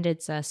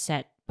 Standards are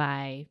set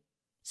by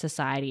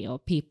society or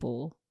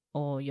people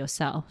or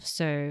yourself.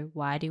 So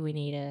why do we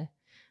need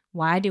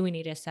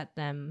to set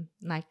them,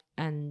 like,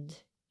 and,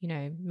 you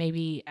know,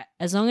 maybe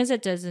as long as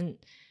it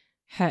doesn't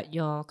hurt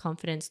your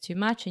confidence too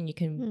much and you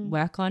can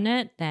work on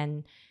it,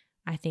 then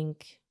I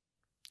think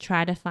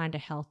try to find a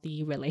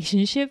healthy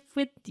relationship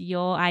with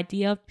your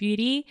idea of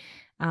beauty.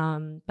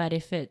 But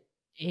if it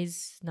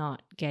is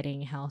not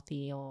getting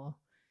healthy or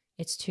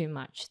it's too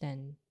much,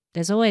 then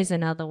there's always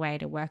another way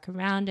to work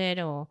around it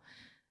or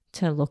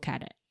to look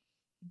at it.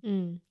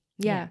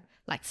 Yeah,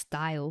 like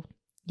style.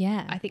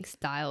 Yeah. I think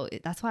style,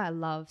 that's why I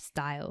love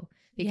style,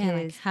 because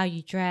like how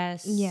you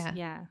dress.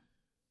 Yeah.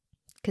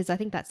 Because I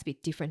think that's a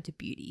bit different to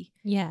beauty.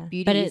 Yeah.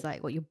 Beauty is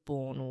like what you're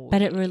born or.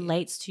 But it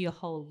relates to your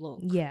whole look.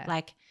 Yeah.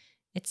 Like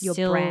it's your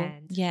still,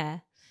 brand. Yeah.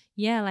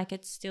 Yeah. Like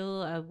it's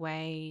still a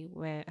way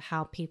where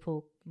how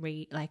people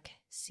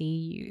see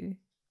you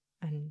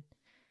and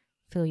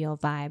feel your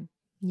vibe.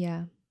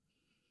 Yeah.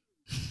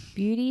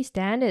 Beauty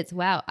standards.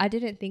 Wow. I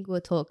didn't think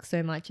we'll talk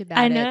so much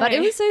about it, but it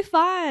was so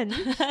fun.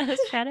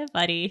 Shadow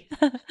buddy.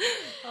 Oh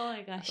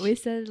my gosh. We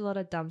said a lot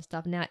of dumb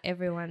stuff. Now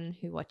everyone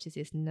who watches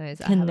this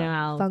knows I Can have know a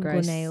our fungal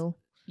gross nail.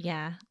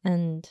 Yeah.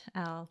 And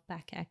our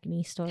back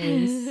acne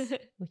stories,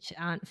 which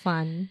aren't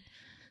fun.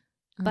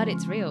 But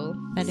it's real.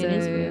 But it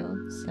is real.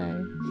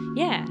 So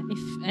yeah,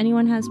 if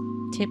anyone has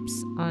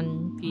tips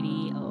on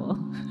beauty or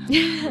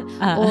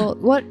or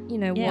what, you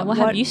know, what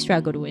have you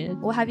struggled with?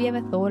 Or have you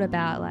ever thought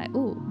about like,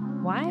 oh,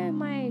 why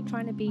am I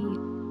trying to be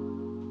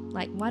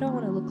like, why do I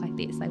want to look like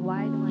this? Like,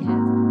 why do I have